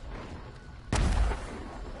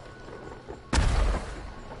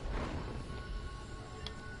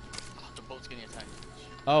 The boat's getting attacked.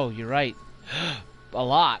 Oh, you're right. A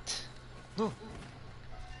lot.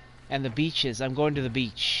 And the beaches. I'm going to the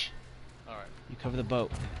beach. Alright. You cover the boat.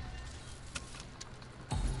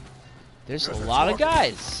 There's a lot of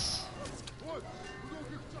guys.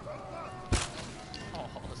 Oh,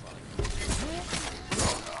 that's not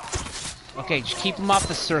Okay, just keep them off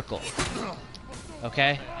the circle.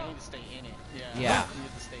 Okay? I need to stay in it. Yeah. Yeah. I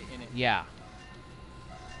need to stay in it. Yeah.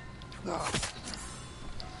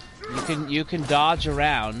 You can dodge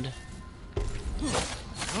around.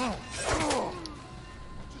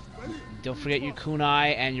 Don't forget your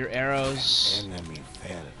kunai and your arrows. Enemy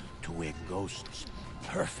fell to a ghost's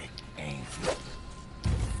perfect aim.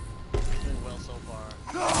 Doing well so far.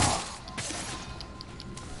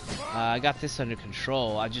 I got this under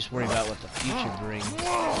control. I just worry about what the future brings.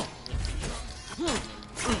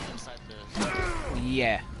 Inside the...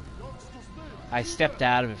 Yeah. I stepped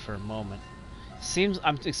out of it for a moment. Seems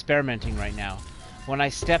I'm experimenting right now. When I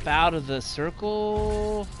step out of the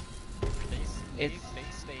circle, They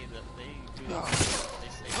stay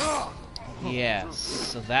yes.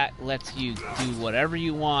 So that lets you do whatever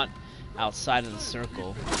you want outside of the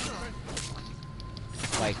circle,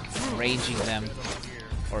 like ranging them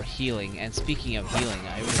or healing. And speaking of healing,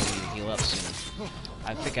 I really need to heal up soon.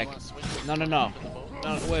 I think I can. No.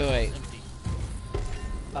 Wait.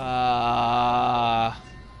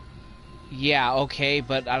 Yeah, okay,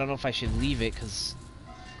 but I don't know if I should leave it because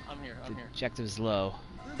I'm here. the objective is low.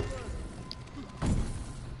 Oh,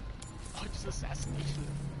 just assassination.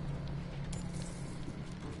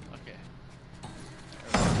 Okay.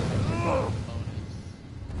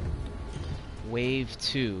 Wave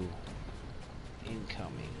 2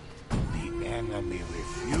 incoming. The enemy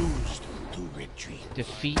refused to retreat.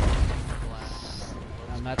 Defeat.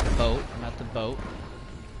 I'm at the boat.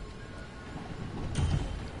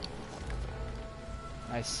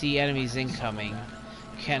 I see enemies incoming.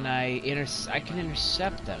 Can I can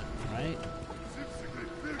intercept them, right?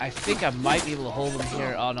 I think I might be able to hold them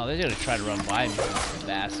here. Oh no, they're gonna try to run by me, the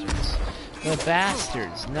bastards. The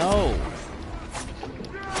bastards, no!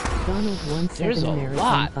 Donald 17 There's a Marathon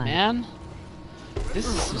lot, fight. man. This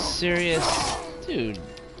is some serious... Dude.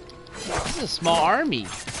 This is a small army.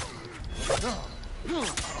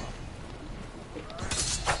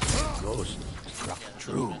 Ghost struck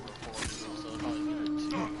true.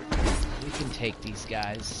 We can take these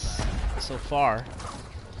guys. So far.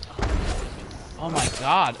 Oh my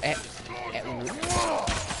god.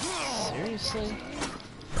 Seriously?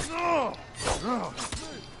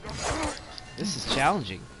 This is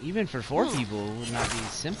challenging. Even for 4 people, it would not be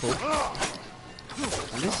simple.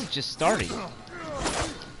 And this is just starting. Yeah,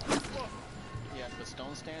 the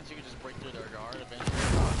stone stance, you can just break through their guard eventually.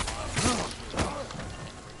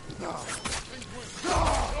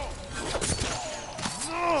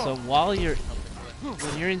 So when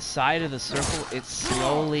you're inside of the circle, it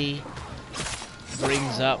slowly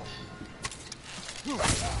brings up.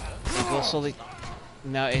 It goes slowly.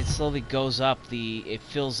 No, it slowly goes up. It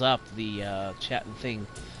fills up the chat thing.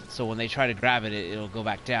 So when they try to grab it, it'll go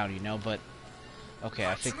back down. You know, but okay,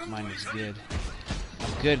 I think mine is good.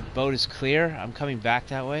 Good, boat is clear. I'm coming back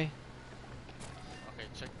that way. Okay,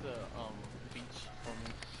 check the beach for me.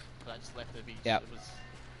 I just left the beach. Yep. It was...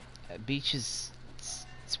 Beach is it's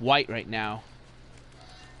white right now.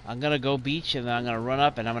 I'm gonna go beach and then I'm gonna run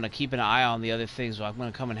up and I'm gonna keep an eye on the other things. So I'm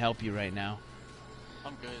gonna come and help you right now.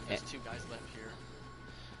 I'm good. There's 2 guys left here.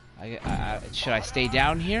 Should I stay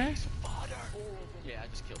down here? Yeah, I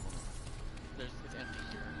just killed one. It's empty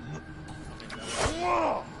here. Okay,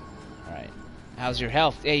 Alright. How's your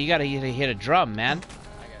health? Hey, you gotta hit a drum, man. I gotta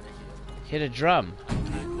heal. Hit a drum. The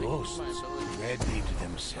ghosts readied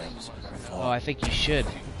themselves Oh, I think you should.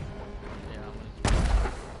 Yeah, I'm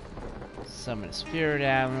gonna... Summon a spirit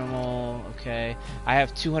animal. Okay. I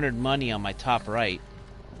have 200 money on my top right.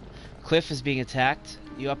 Cliff is being attacked.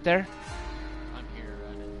 You up there? I'm here.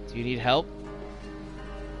 Do you need help?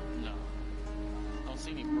 No. I don't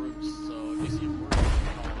see any brutes, so if you see a brute,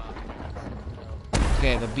 call them out.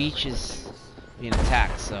 Okay, the beach is being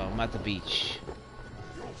attacked, so I'm at the beach.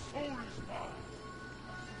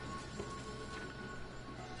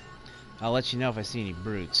 I'll let you know if I see any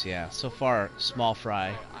brutes, yeah. So far, small fry.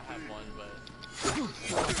 I have one, but...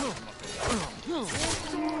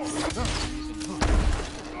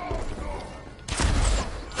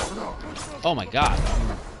 Oh my god.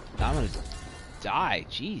 I'm gonna die.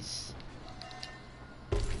 Jeez.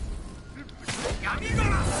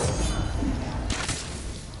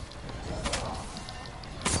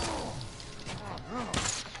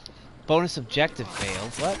 Bonus objective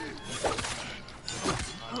failed. What?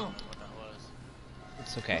 I don't know what that was.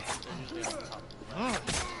 It's okay. They're usually on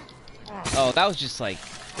top. Oh, that was just like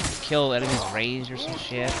kill enemies range or some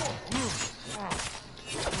shit.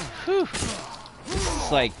 Whew. This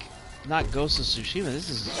is like not Ghost of Tsushima. This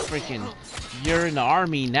is freaking. You're in the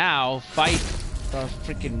army now. Fight the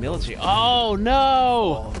freaking military. Oh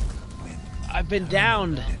no! I've been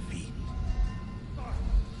downed.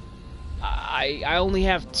 I only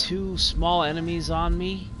have 2 small enemies on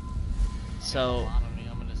me, so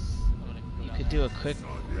you could do a quick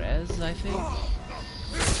res, I think.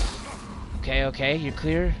 Okay, you're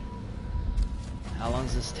clear. How long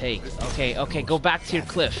does this take? Okay, go back to your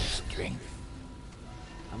cliff.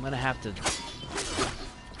 I'm gonna have to.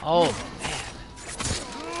 Oh man.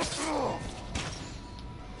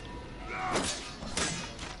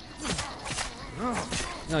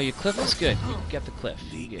 No, your cliff is good. You get the cliff.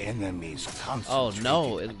 The enemy's Oh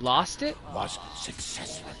no, it lost it? was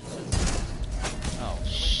successful.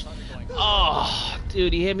 Oh,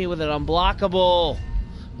 dude, he hit me with an unblockable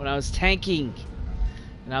when I was tanking,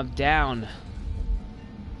 and I'm down.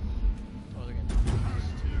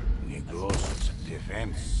 The ghost's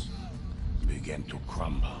defense began to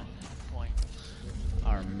crumble.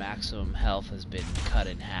 Our maximum health has been cut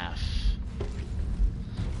in half.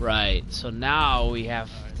 Right, so now we have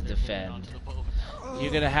to defend.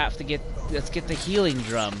 You're gonna have to get. Let's get the healing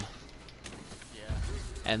drum. Yeah.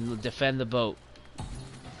 And defend the boat.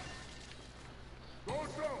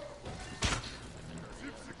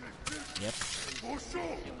 Yep.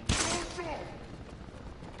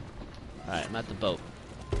 Alright, I'm at the boat.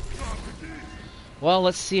 Well,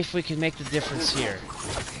 let's see if we can make the difference here.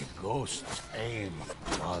 The ghost's aim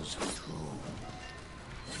was true.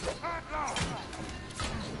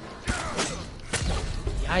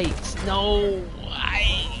 Yikes, no!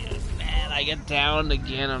 Man, I get down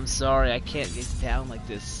again. I'm sorry, I can't get down like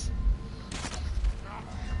this.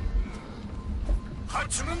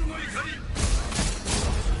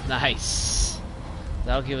 Nice.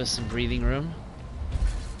 That'll give us some breathing room.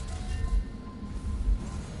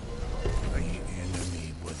 The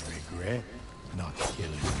enemy would regret not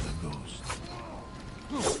killing the ghost.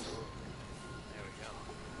 There we go.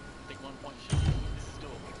 I think 1 point should be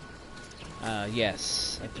doable.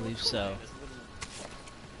 Yes, I believe so.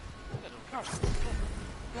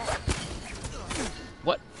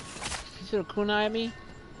 What? You threw a kunai at me?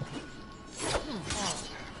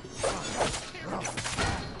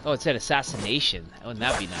 Oh, it said assassination. Wouldn't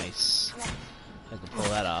that be nice? I could pull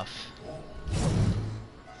that off.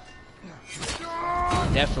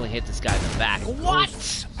 Definitely hit this guy in the back.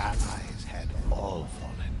 What? Allies had all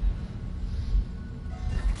fallen.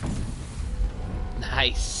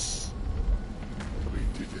 Nice.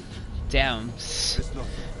 Damn.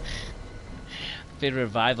 Been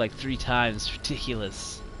revived like 3 times.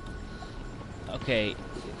 Ridiculous. Okay.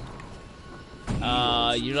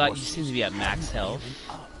 You're like, you seem to be at max health.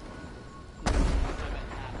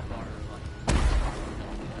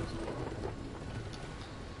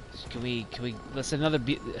 Can we, let's another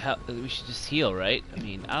we should just heal, right? I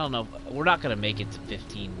mean, I don't know, we're not gonna make it to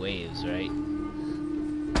 15 waves, right?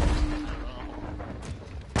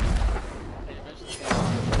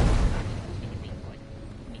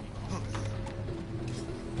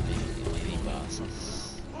 Mini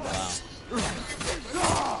bosses. Wow.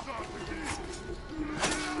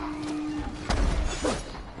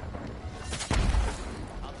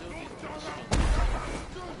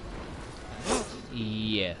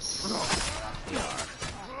 Yes. They are.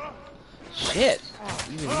 Shit!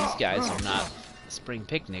 Even these guys are not spring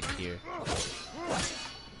picnic here.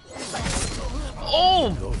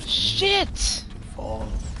 Oh! Shit! Fall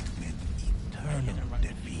with eternal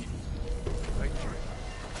defeat.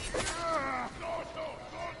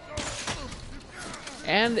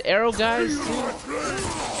 And arrow guys too.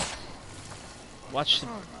 Watch the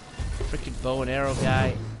freaking bow and arrow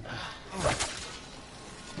guy.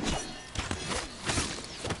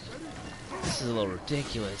 This is a little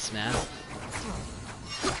ridiculous, man.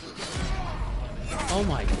 Oh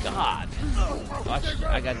my god. Watch,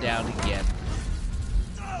 I got down again.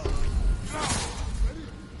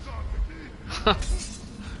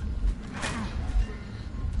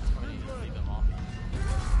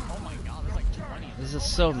 This is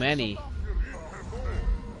so many.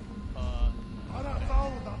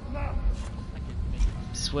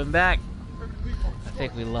 Swim back. I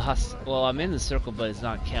think we lost. Well, I'm in the circle, but it's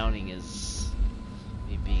not counting as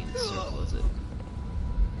Me being in the circle, is it?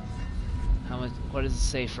 How much? What does it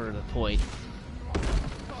say for the point?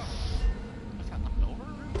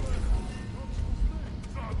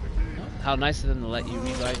 How nice of them to let you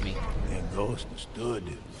revive me. Their ghost stood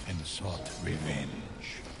and sought revenge.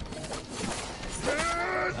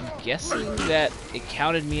 I'm guessing that it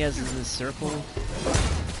counted me as in the circle.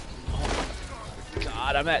 Oh my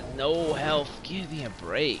god, I'm at no health. Give me a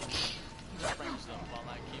break.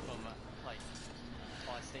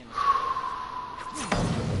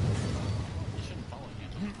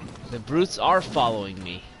 The brutes are following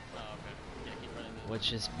me.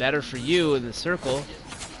 Which is better for you in the circle.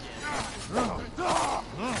 I'm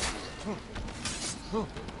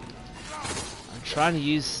trying to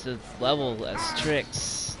use the level as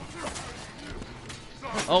tricks.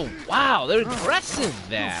 Oh wow, they're aggressive,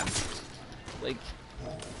 man. Like,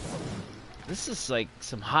 this is like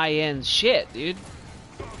some high-end shit, dude.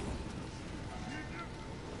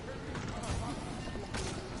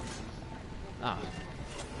 Ah.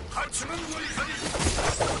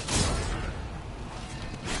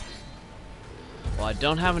 Well, I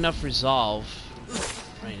don't have enough resolve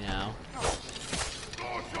right now.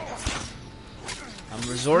 I'm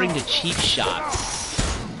resorting to cheap shots.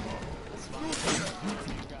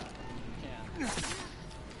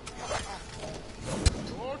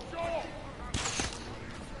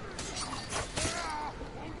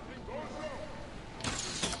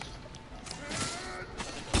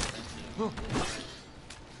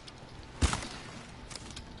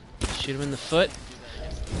 Shoot him in the foot.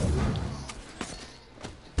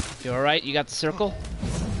 You alright? You got the circle?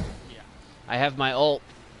 Yeah. I have my ult.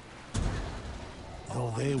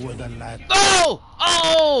 Though they were the last. Oh!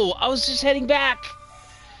 Oh! I was just heading back!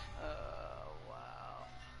 Wow.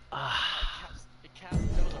 Ah. It goes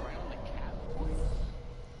around the cap.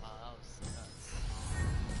 Wow, that was nuts.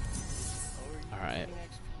 Alright.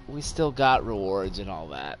 We still got rewards and all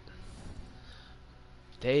that.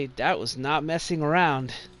 That was not messing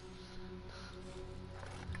around.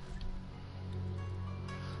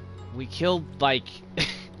 We killed like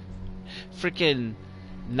freaking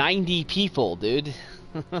 90 people, dude.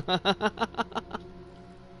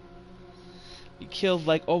 We killed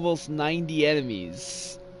like almost 90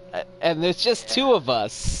 enemies. And there's just two of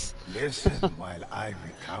us. Listen while I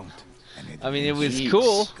recount. I mean, it was Jeez.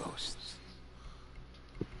 cool. Ghosts.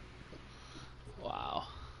 Wow.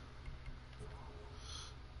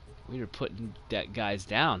 We were putting that guys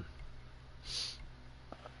down.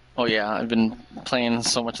 Oh yeah, I've been playing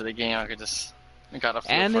so much of the game. I got a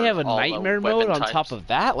feel And for they have a all the nightmare weapon mode on types. top of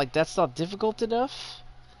that? Like, that's not difficult enough?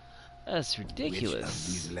 That's Which of ridiculous.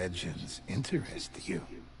 these legends interest you?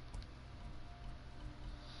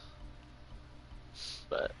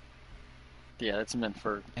 But yeah, that's meant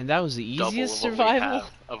for And that was the double easiest of survival?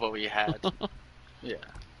 what we had. Yeah.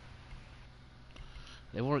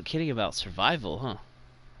 They weren't kidding about survival, huh?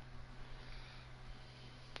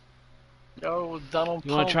 Oh, Donald.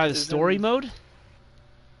 You want to try the story mode?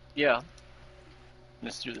 Yeah.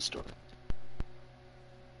 Let's do the story.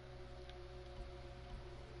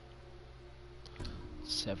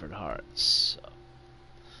 Severed Hearts.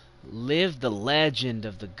 Live the legend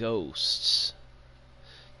of the ghosts.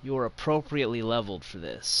 You are appropriately leveled for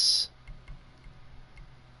this.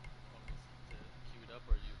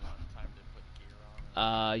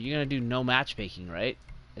 You're gonna do no matchmaking, right?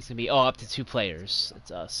 It's gonna be up to 2 players. It's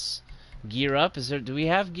us. Gear up. Do we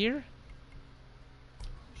have gear?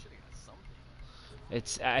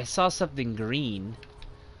 I saw something green.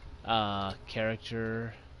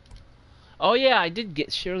 Character. Oh yeah, I did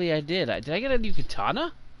get. Surely I did. Did I get a new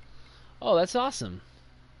katana? Oh, that's awesome.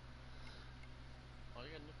 Oh,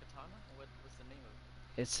 you got a new katana? What's the name of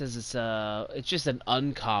it? It says it's just an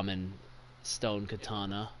uncommon stone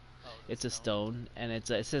katana. Oh, It's a stone, and it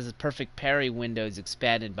says the perfect parry window is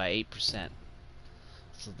expanded by 8%.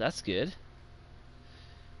 So that's good.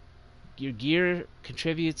 Your gear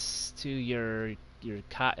contributes to your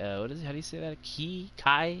kai. What is it? How do you say that?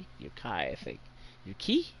 Kai? Your kai, I think. Your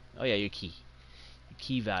ki? Oh yeah, your ki. Your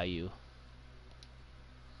ki value.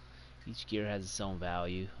 Each gear has its own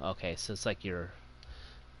value. Okay, so it's like your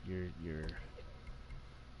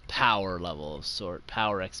power level of sort,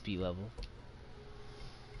 power XP level.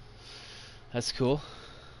 That's cool.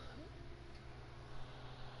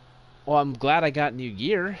 Well, I'm glad I got new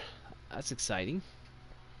gear. That's exciting.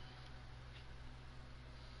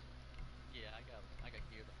 Yeah, I got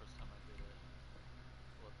gear the first time I did it.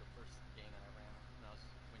 Well, the first game that I ran, and that was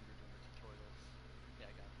when you were doing the tutorials. Yeah,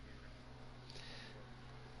 I got gear.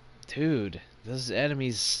 Dude, those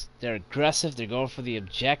enemies, they're aggressive, they're going for the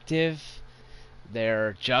objective,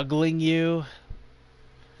 they're juggling you.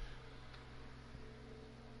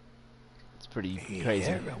 pretty A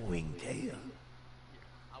crazy. harrowing tale.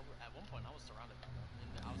 At one point, I was surrounded by them,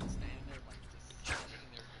 and I was just standing there, like just sitting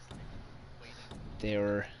there, just like waiting. They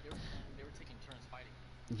were. They were taking turns fighting.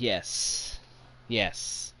 Yes.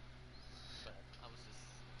 Yes. But I was just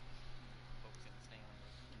focusing on staying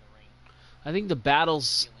in the ring, I think the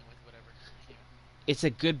battles. dealing with whatever came. It's a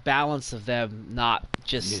good balance of them not This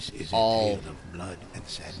just is a all tale of blood and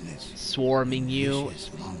sadness. swarming you,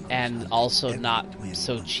 Vicious mongrels and hunted also every not twin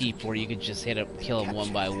so monster cheap where you could just hit 'em, kill them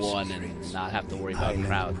one by captured their one and secrets. not have to worry The about island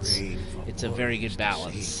crowds. prayed for It's a very warriors good to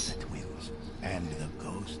balance. save the twins, and the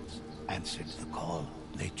ghosts answered the call.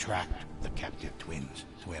 They tracked the captive twins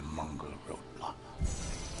to a mongrel roadblock.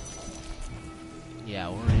 Yeah,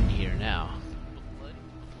 we're in here now.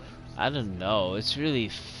 I don't know. It's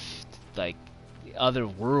really like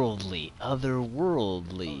otherworldly.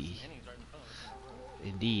 Otherworldly.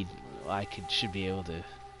 Indeed, should be able to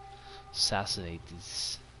assassinate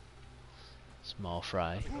these small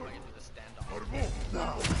fry.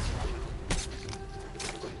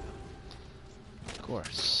 Of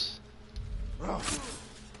course.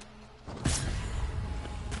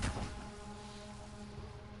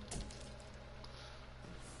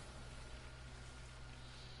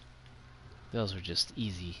 Those are just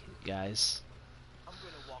easy, guys. I'm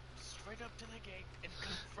gonna walk straight up to the gate and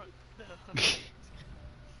confront them.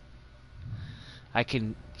 I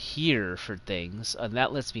can hear for things, and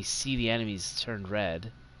that lets me see the enemies turned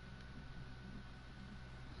red.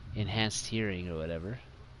 Enhanced hearing or whatever.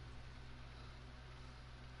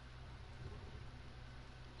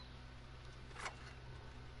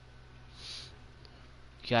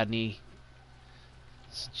 Got any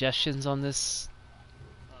suggestions on this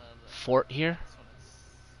fort here? I'm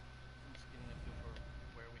just getting a feel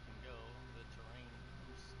for where we can go, the terrain.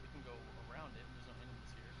 We can go around it. There's no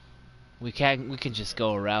enemies here. We can just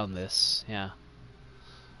go around this, yeah.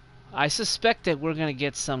 I suspect that we're gonna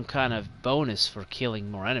get some kind of bonus for killing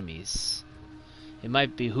more enemies. It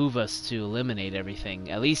might behoove us to eliminate everything,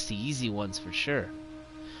 at least the easy ones for sure.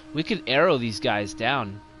 We could arrow these guys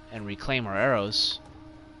down and reclaim our arrows.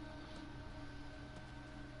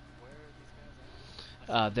 Where are these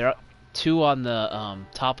guys at? There are two on the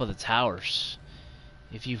top of the towers.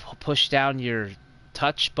 If you push down your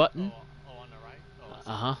touch button. Oh, on the right?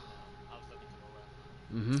 Oh, Uh-huh. I was looking to the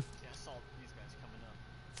left. Mm-hmm. Yeah, I saw these guys coming up.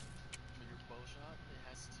 With your bow shot, it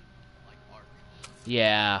has to, like, arc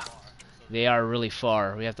Yeah, far. So they are really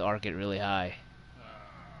far. We have to arc it really high.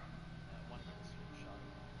 one of them is shot.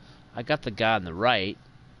 I got the guy on the right.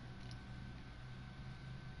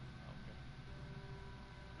 Okay.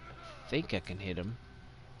 I think I can hit him.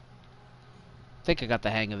 I think I got the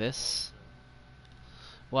hang of this.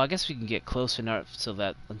 Well, I guess we can get close enough so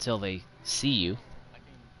that until they see you. Okay,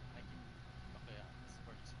 yeah, this is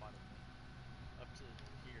where he spotted me. Up to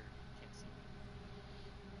here, you can't see me.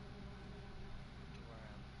 To where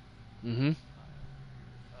I am. Mm-hmm. You're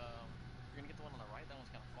gonna get the one on the right? That one's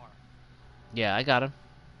kind of far. Yeah, I got him.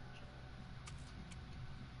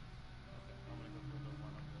 Okay, I'm gonna go for the one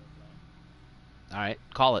on the left. Alright,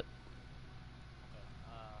 call it. Okay,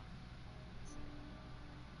 let's see.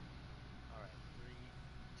 Alright, 3,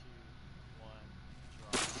 2, 1,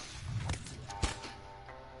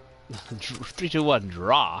 draw. 3, 2, 1,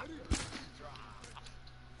 draw.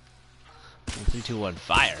 3, 2, 1,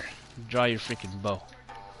 fire. Draw your freaking bow.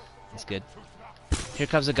 That's good. Here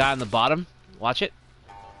comes a guy on the bottom. Watch it.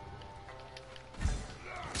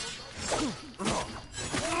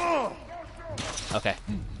 Okay.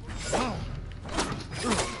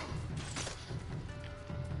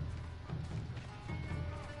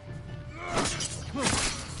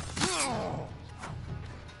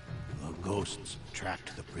 The ghosts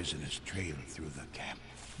tracked the prisoner's trail through the camp,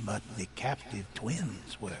 but the captive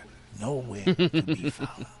twins were nowhere to be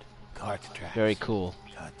found. Cart tracks, Very cool.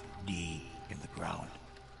 cut deep in the ground,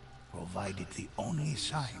 provided the only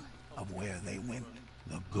sign of where they went.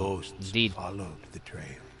 The ghosts Indeed. followed the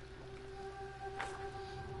trail.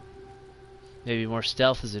 Maybe more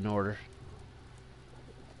stealth is in order.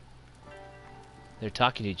 They're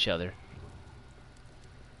talking to each other.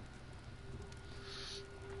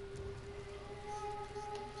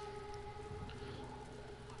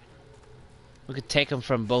 We could take them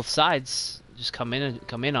from both sides. Just come in on them.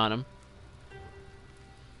 You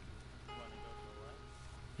wanna go to the left?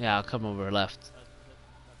 Yeah, I'll come over left. There's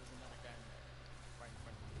another guy right in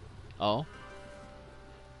front of me. Oh.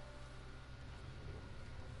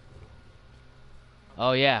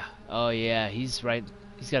 Oh yeah. Oh yeah. He's right.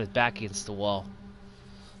 He's got his back against the wall.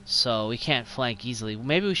 So we can't flank easily.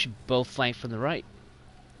 Maybe we should both flank from the right.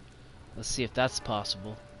 Let's see if that's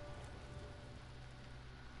possible.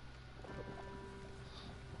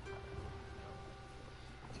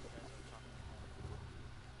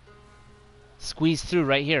 squeeze through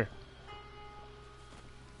right here.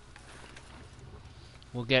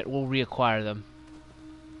 We'll reacquire them.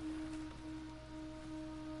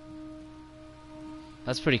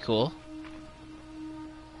 That's pretty cool.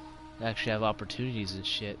 They actually have opportunities and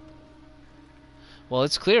shit. Well,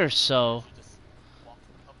 it's clear, so...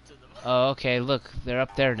 Oh, okay, look, they're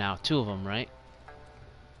up there now. 2 of them, right?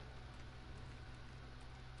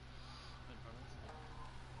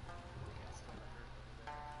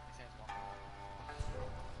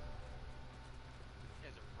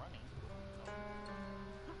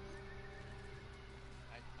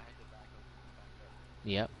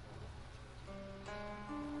 Yep.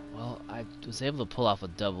 Well, I was able to pull off a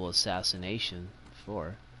double assassination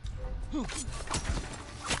before.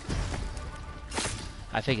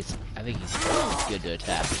 I think he's good to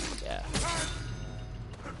attack. Yeah.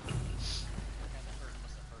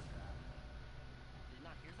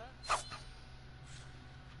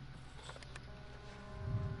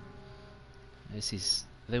 I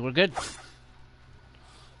think we're good.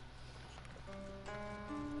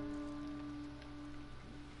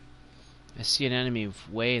 I see an enemy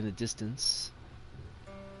way in the distance.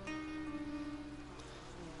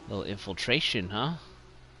 Little infiltration, huh?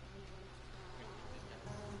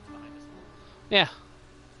 Yeah.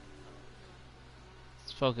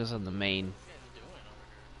 Let's focus on the main.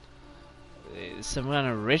 Is some kind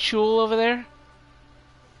of ritual over there?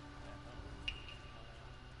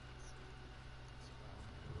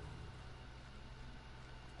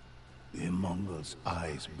 The Mongols'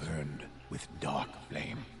 eyes burned with dark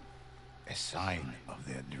flame, a sign of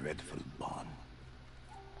their dreadful bond.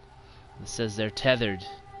 It says they're tethered.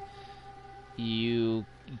 You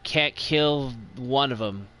can't kill one of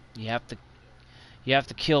them. You have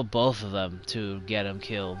to kill both of them to get them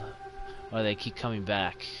killed, or they keep coming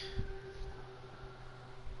back.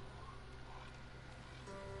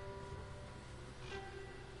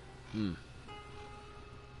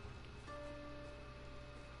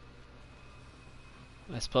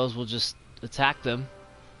 I suppose we'll just attack them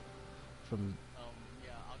from.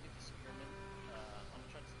 Yeah, I'll get the spearman. I'm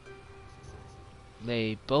gonna try to.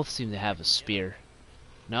 They both seem to have a spear.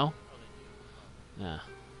 No? Oh, they do. Yeah.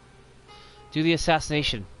 Do the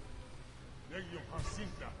assassination.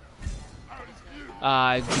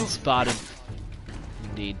 I've been spotted.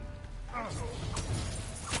 Indeed.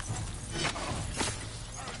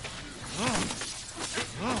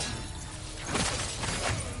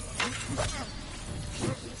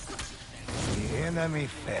 The enemy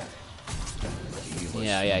fell. He was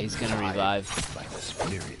Yeah, he's gonna revived revive. by the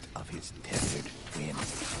spirit of his tethered twin.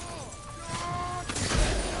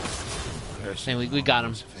 Hey, we got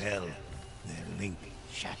him. Fell, their link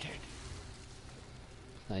shattered.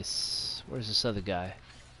 Nice. Where's this other guy?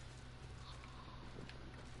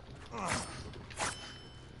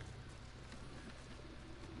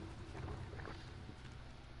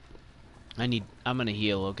 I'm gonna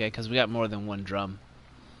heal, okay? Because we got more than one drum.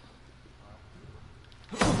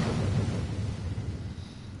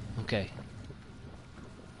 Okay.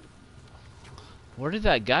 Where did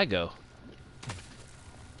that guy go?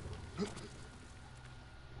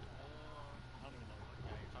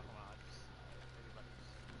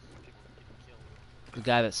 The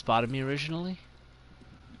guy that spotted me originally?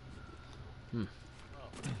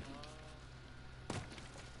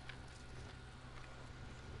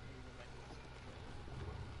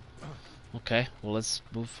 Okay, well let's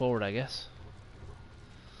move forward, I guess.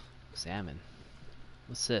 Examine.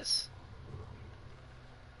 What's this?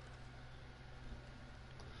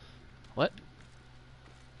 What?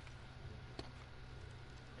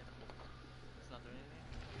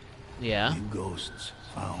 Yeah. The ghosts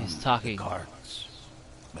found He's talking. the carts,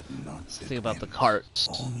 but not the Something about the twins. carts.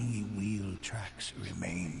 Only wheel tracks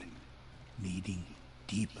remained, leading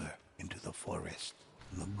deeper into the forest.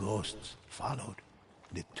 The ghosts followed,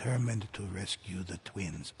 determined to rescue the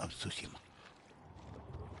twins of Tsushima.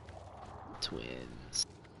 Twins.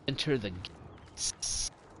 Enter the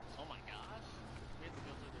gates. Oh my gosh. We have to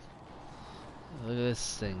go through this. Look at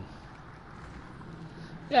this thing.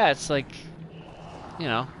 Yeah, it's like, you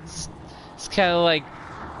know, it's kind of like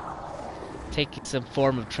taking some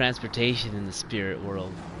form of transportation in the spirit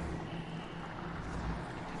world.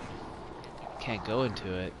 Can't go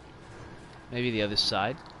into it. Maybe the other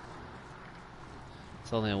side.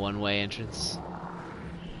 It's only a one-way entrance.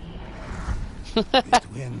 The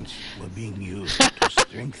twins were being used to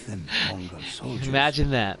strengthen Mongol soldiers.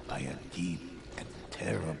 Imagine that. By a deep and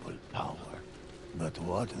terrible power. But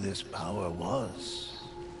what this power was,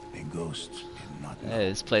 the ghosts did not know. Hey,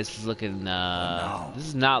 this place is looking, now, this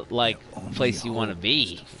is not like their a only place you want to hope be,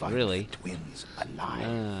 is to find really. the twins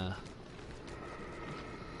alive.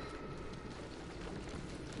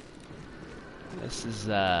 This is,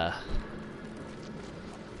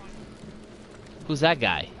 who's that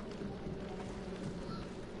guy?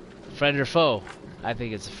 Friend or foe? I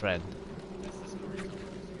think it's a friend.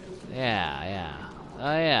 Yeah, yeah.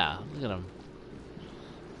 Oh yeah, look at him.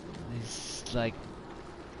 He's like...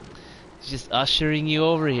 He's just ushering you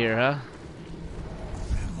over here, huh?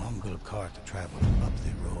 A Mongol cart traveled up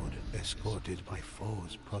the road, escorted by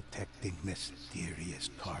foes protecting mysterious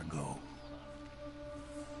cargo.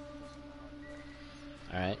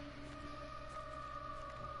 Alright.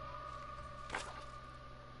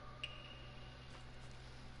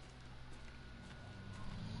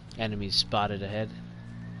 Enemies spotted ahead.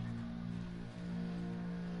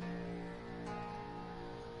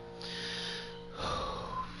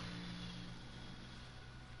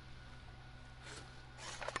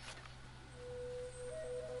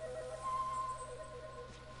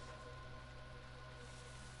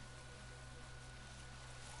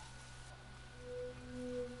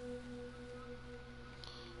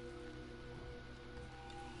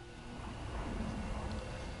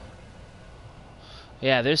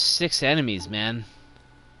 Yeah, there's 6 enemies, man.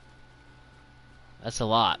 That's a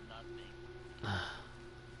lot.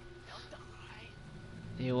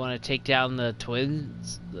 You want to take down the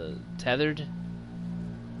twins? The tethered?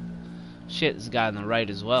 Shit, there's a guy on the right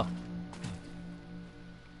as well.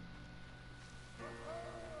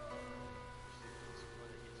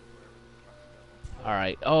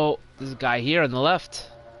 Alright. Oh, there's a guy here on the left.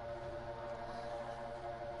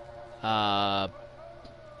 What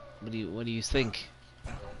do you think?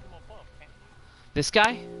 This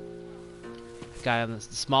guy? Guy on the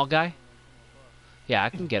small guy? Yeah, I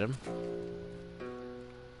can get him.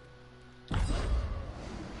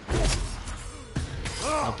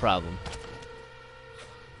 No problem.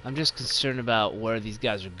 I'm just concerned about where these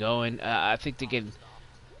guys are going. I think they can...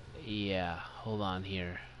 Yeah, hold on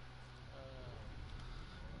here.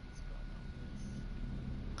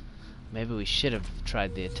 Maybe we should have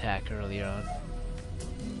tried the attack earlier on.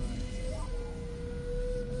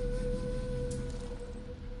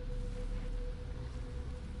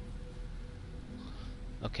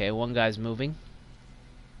 Okay, one guy's moving.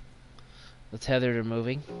 The tethered are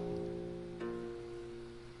moving.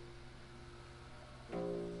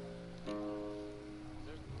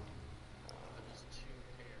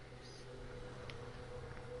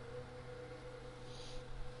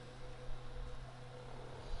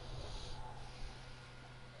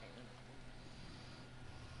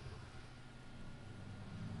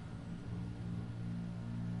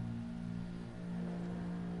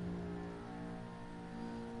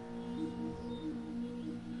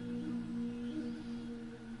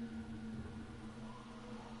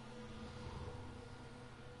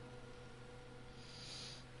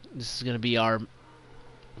 This is gonna be our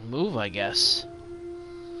move, I guess.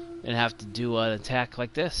 And have to do an attack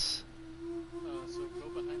like this. So go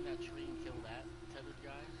behind that tree and kill that tethered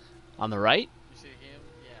guy. On the right? You see him?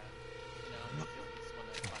 Yeah. Now kill this one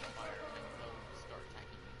that's by the fire, and then he'll start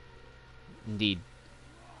attacking me. Indeed.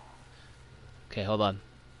 Okay, hold on.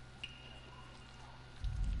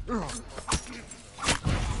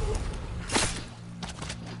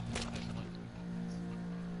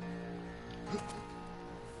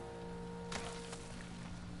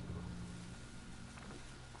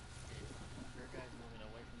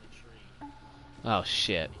 Oh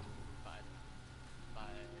shit. By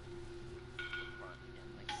the front again,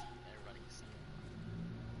 like everybody can see him.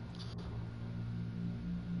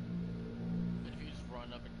 But if you just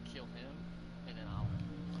run up and kill him, and then I'll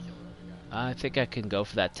kill the other guy. I think I can go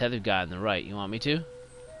for that tethered guy on the right. You want me to?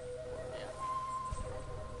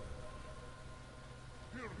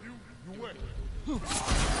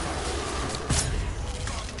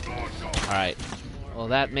 Alright. Well,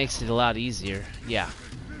 that makes it a lot easier. Yeah.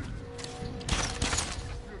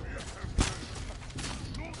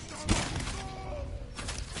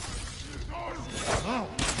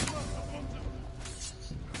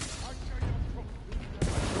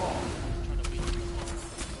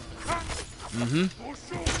 Mm-hmm.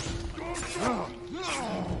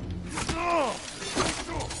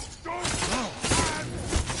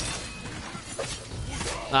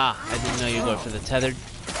 Ah, I didn't know you were going for the tethered.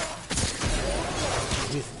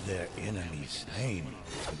 With their enemies slain,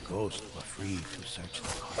 the ghosts were free to search the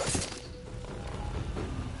cart.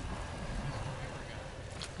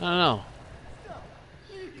 I don't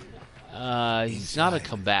know. He's not a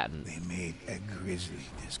combatant. They made a grisly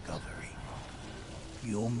discovery.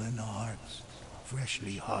 Human hearts,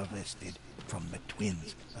 freshly harvested from the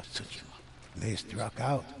twins of Tsushima. They struck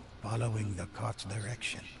out, following the cart's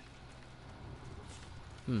direction.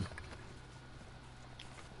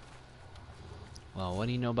 Well, what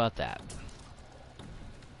do you know about that?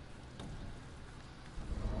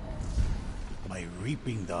 By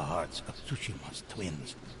reaping the hearts of Tsushima's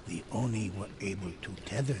twins, the Oni were able to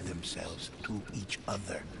tether themselves to each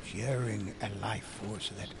other, sharing a life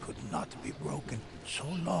force that could not be broken so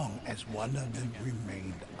long as one of them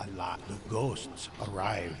remained alive. The ghosts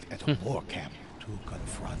arrived at a war camp to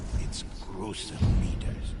confront its gruesome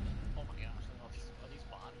leaders. Oh my gosh, are these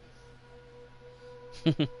bodies?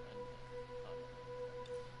 Yeah.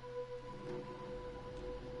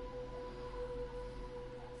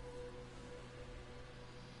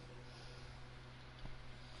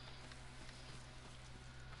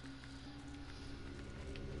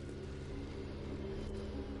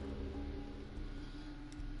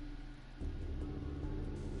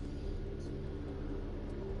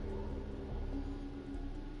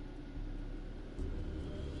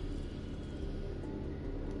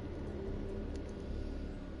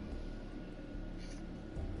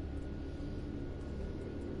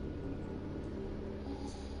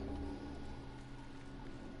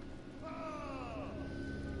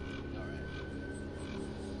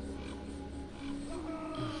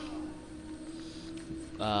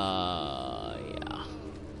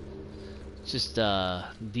 Just,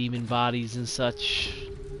 demon bodies and such.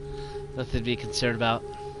 Nothing to be concerned about.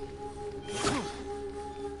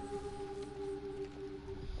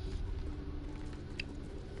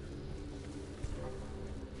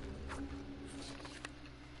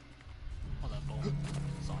 Oh, that bull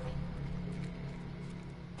saw me.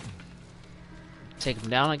 Take him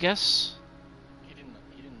down, I guess? He's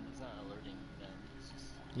not alerting them. He's just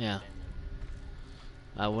Yeah. standing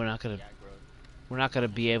We're not there. gonna, Aggro. we're not gonna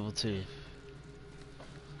be able to.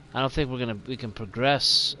 I don't think we can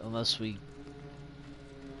progress unless we.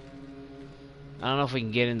 I don't know if we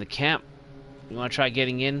can get in the camp. You wanna try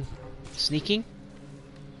getting in, sneaking?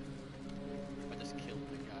 I just killed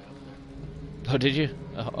the guy over there. Oh, did you?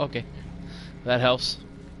 Oh, okay. That helps.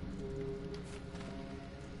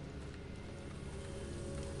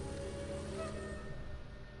 Right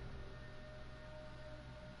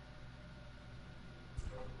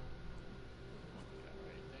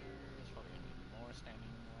there. There's probably gonna be more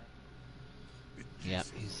standing there. Yeah,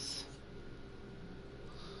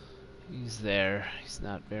 he's there. He's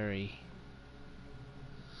not very.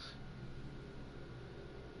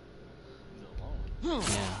 He's alone.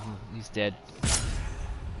 Yeah, he's dead.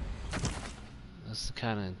 That's the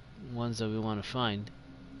kind of ones that we want to find.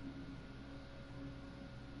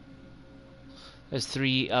 There's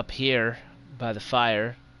 3 up here by the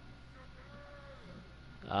fire.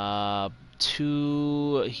 2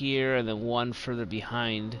 here and then 1 further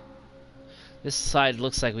behind. This side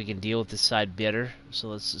looks like we can deal with this side better, so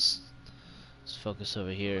let's focus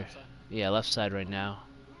over here. Left side? Yeah, left side right now.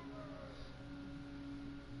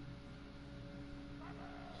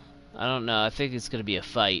 I don't know. I think it's gonna be a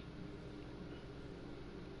fight.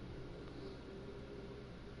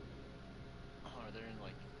 Oh, are there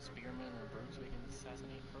like spearmen or birds we can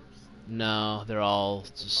assassinate first? No, they're all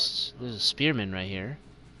just. There's a spearman right here.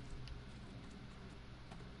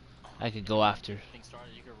 I could go after. Thing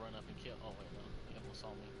started, you could run up and kill. Oh wait, no, he almost saw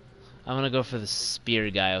me. I'm gonna go for the spear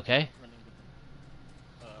guy, okay? Running with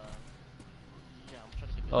yeah, I'm trying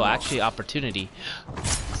to get the Oh, actually, opportunity.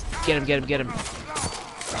 Get him, get him, get him.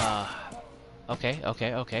 Okay.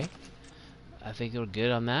 I think we're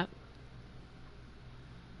good on that.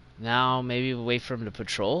 Now, maybe we'll wait for him to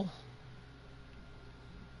patrol.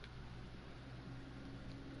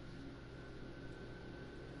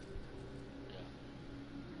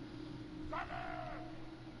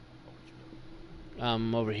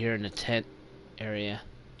 Over here in the tent area.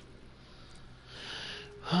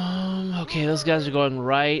 Okay, those guys are going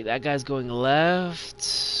right. That guy's going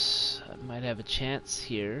left. I might have a chance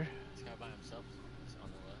here. This guy by himself is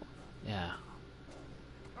on the left. Yeah.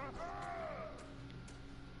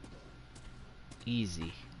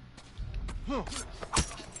 Easy.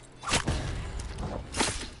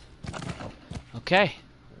 Okay,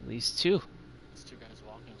 at least 2. There's 2 guys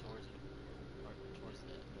walking towards it, or towards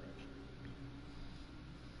that direction.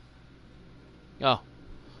 Oh,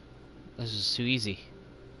 this is too easy.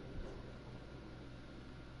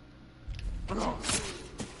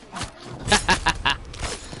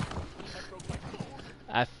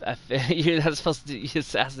 You're not supposed to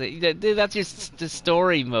assassinate. Dude, that's the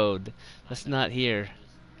story mode. That's not here.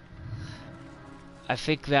 I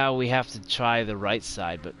think now we have to try the right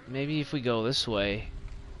side, but maybe if we go this way,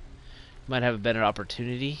 we might have a better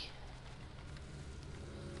opportunity.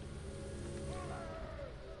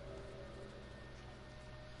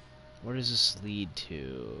 Where does this lead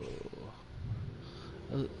to?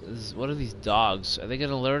 What are these dogs? Are they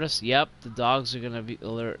gonna alert us? Yep, the dogs are gonna be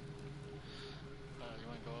alert. You want to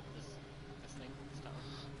go up this thing,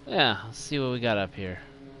 this Yeah, let's see what we got up here.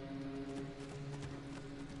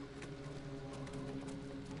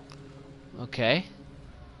 Okay.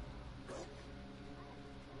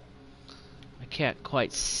 I can't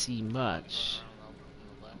quite see much.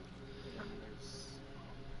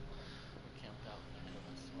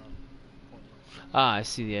 Ah, I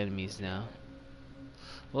see the enemies now.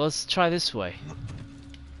 Well, let's try this way.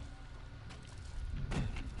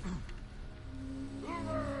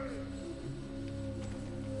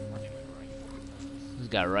 This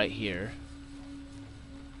guy right here.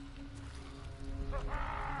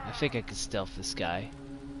 I think I could stealth this guy.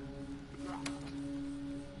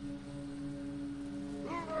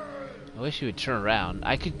 I wish he would turn around.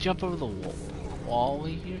 I could jump over the wall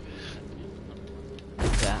here.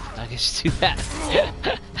 Like that. I can just do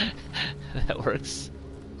that. That works.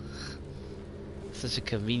 Such a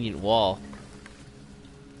convenient wall.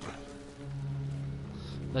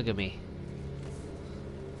 Look at me.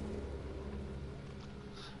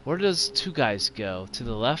 Where does two guys go? To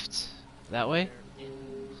the left? That way?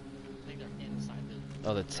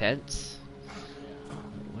 Oh, the tent?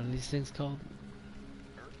 What are these things called?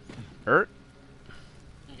 Urt?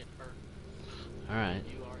 Alright.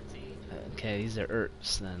 Okay, these are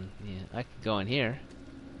Urts then. Yeah, I could go in here.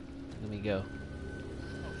 Let me go.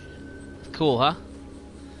 Cool, huh?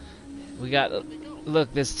 We got...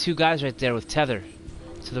 Look, there's two guys right there with tether.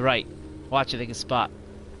 To the right. Watch it, they can spot.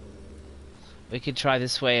 We could try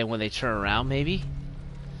this way, and when they turn around, maybe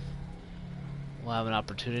we'll have an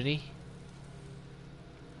opportunity.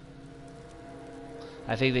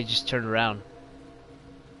 I think they just turned around.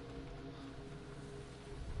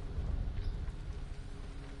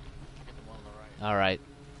 Alright.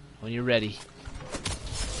 When you're ready.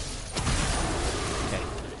 Okay.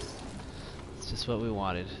 It's just what we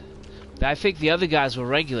wanted. I think the other guys were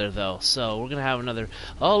regular, though, so we're gonna have another...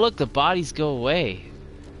 Oh, look, the bodies go away.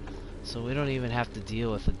 So we don't even have to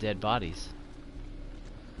deal with the dead bodies.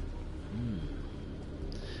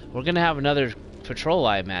 We're gonna have another patrol,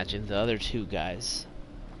 I imagine, the other two guys.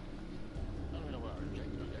 I don't even know what our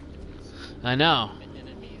objective is. I know.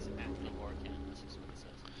 Enemies at the war camp, that's just what it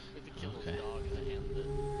says. We have to kill Okay. those dogs and the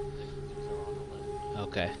dudes that are on the left.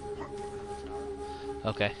 Okay. The tower.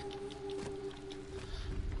 Okay.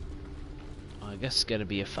 Well, I guess it's gonna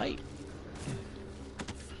be a fight.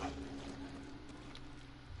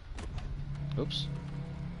 Oops.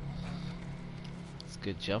 It's a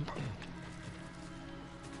good jump.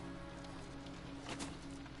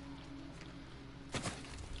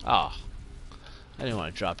 Ah. I didn't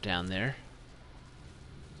want to drop down there.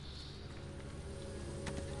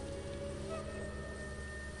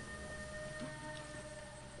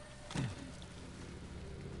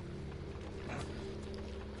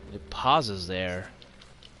 It pauses there.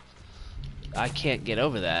 I can't get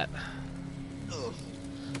over that.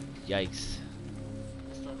 Yikes.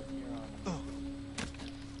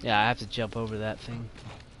 Yeah, I have to jump over that thing.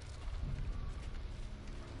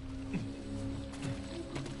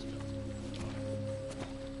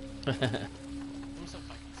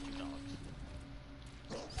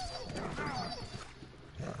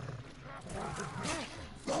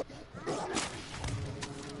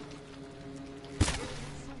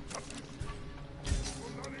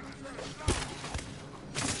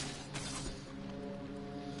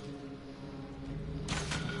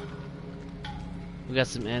 We got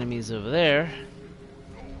some enemies over there.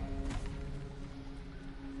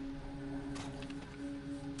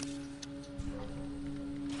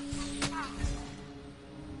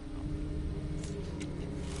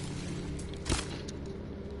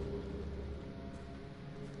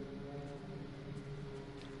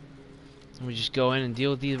 And we just go in and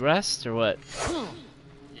deal with the rest, or what?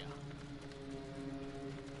 Yeah.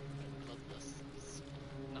 Bloodlust.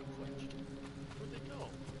 Not quenched. Where'd they go?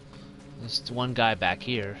 There's one guy back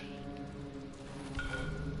here.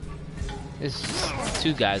 There's just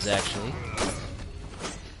two guys, actually.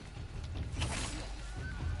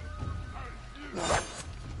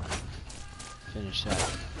 Finish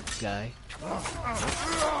that guy.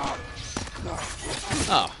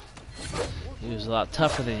 Oh. He was a lot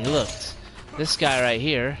tougher than he looked. This guy right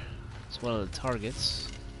here is one of the targets.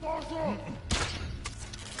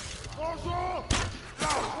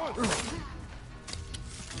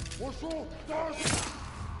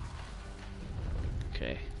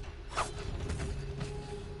 Okay.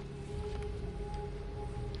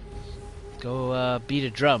 Go beat a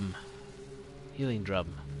drum. Healing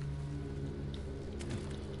drum.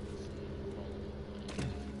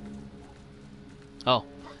 Oh,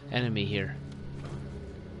 enemy here.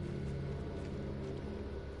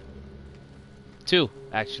 Two,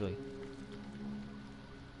 actually.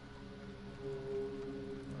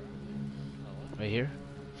 Right here?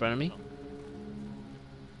 In front of me?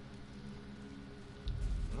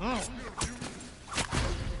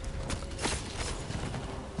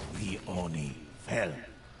 The Oni fell,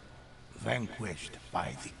 vanquished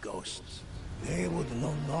by the ghosts. They would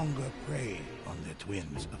no longer prey on the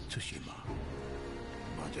twins of Tsushima.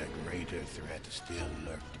 But a greater threat still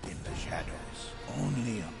lurked in the shadows.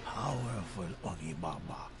 Only a powerful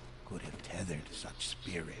Onibaba could have tethered such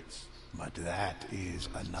spirits. But that is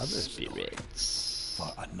another story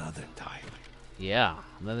for another time. Yeah,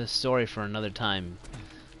 another story for another time.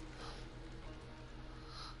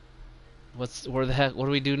 Where the heck? What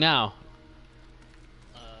do we do now?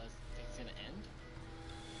 It's gonna end.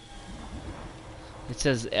 It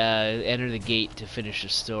says enter the gate to finish the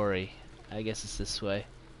story. I guess it's this way.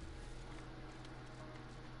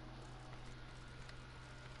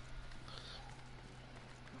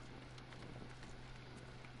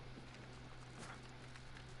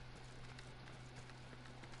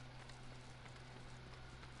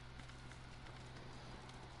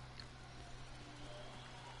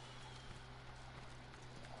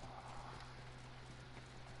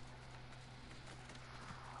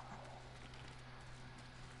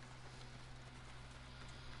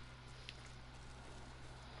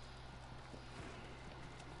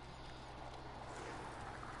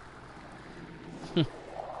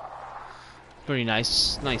 Pretty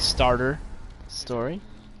nice starter story.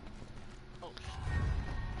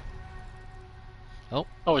 Oh.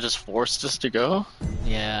 Oh, it just forced us to go?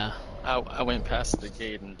 Yeah. I went past the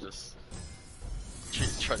gate and just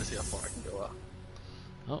try to see how far I can go out.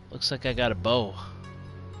 Oh, looks like I got a bow.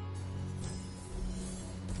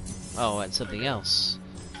 Oh, and something else.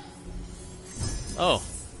 Oh.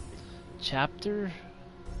 Chapter?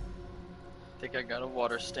 I think I got a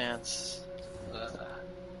water stance.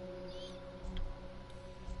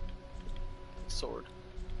 Sword.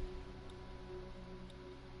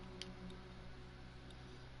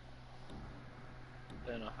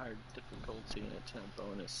 Then a higher difficulty and a 10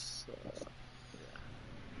 bonus.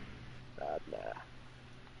 Yeah. Blah.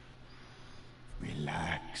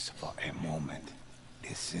 Relax for a moment.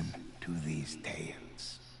 Listen to these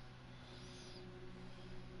tales.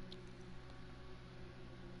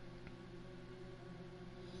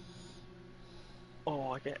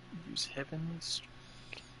 Oh, I get use heavenly strike.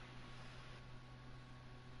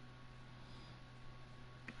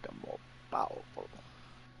 Become more powerful.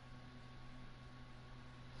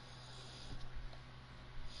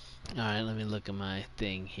 Alright, let me look at my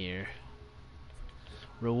thing here.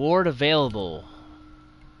 Reward available.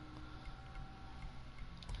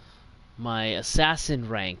 My assassin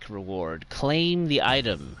rank reward. Claim the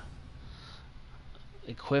item.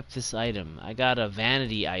 Equip this item. I got a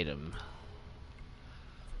vanity item.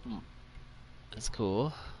 That's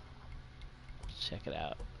cool. Check it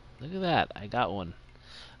out. Look at that. I got one.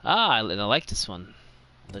 Ah, and I like this one.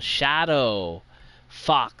 The Shadow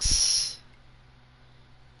Fox.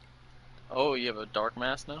 Oh, you have a dark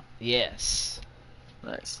mask now? Yes.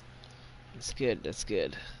 Nice. That's good. That's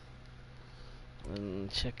good. And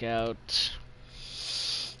check out.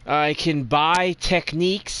 I can buy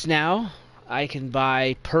techniques now. I can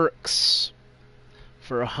buy perks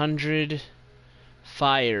for 100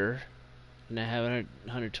 fire, and I have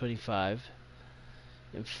 125.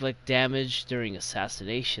 Inflict damage during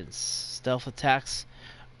assassinations. Stealth attacks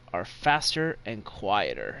are faster and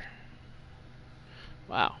quieter.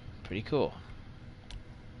 Wow, pretty cool.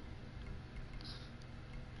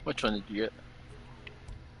 Which one did you get?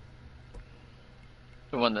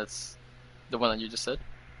 The one that you just said?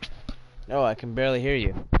 Oh, I can barely hear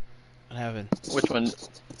you. What happened?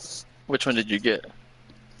 Which one did you get?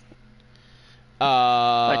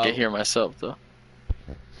 I I can hear myself though.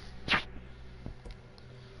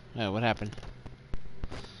 Oh, what happened?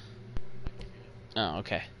 Oh,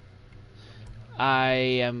 okay.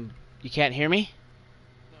 You can't hear me?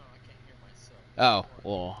 No, I can't hear myself. Oh,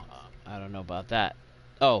 well, I don't know about that.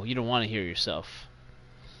 Oh, you don't want to hear yourself.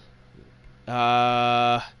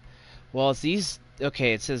 Well, it's these.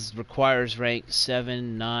 Okay, it says requires rank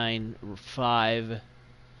 7, 9, 5.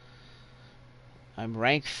 I'm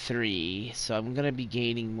rank 3, so I'm gonna be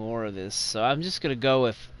gaining more of this. So I'm just gonna go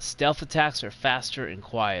with stealth attacks are faster and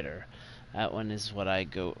quieter. That one is what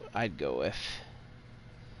I'd go with.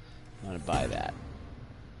 I'm gonna buy that.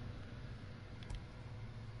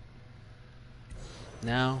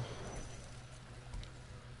 Now.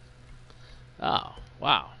 Oh,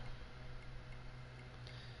 wow.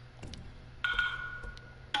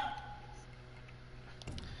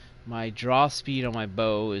 My draw speed on my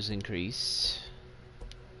bow is increased.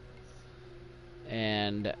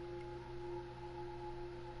 And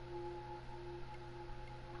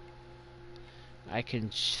I can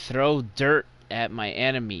throw dirt at my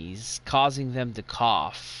enemies, causing them to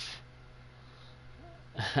cough.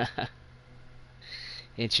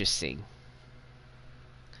 Interesting.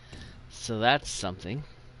 So that's something.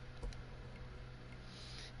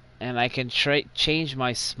 And I can change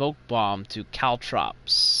my smoke bomb to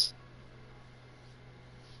caltrops.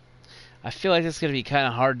 I feel like it's going to be kind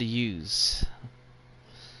of hard to use.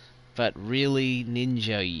 But really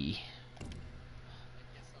ninja-y.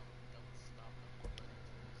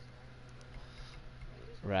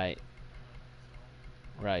 Right.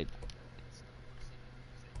 Right.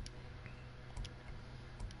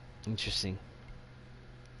 Interesting.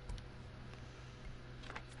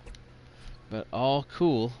 But all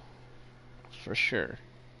cool. For sure.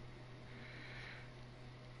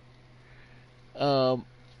 Um...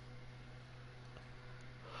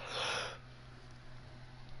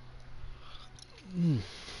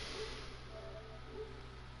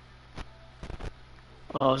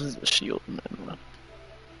 Oh, this is a shield, man.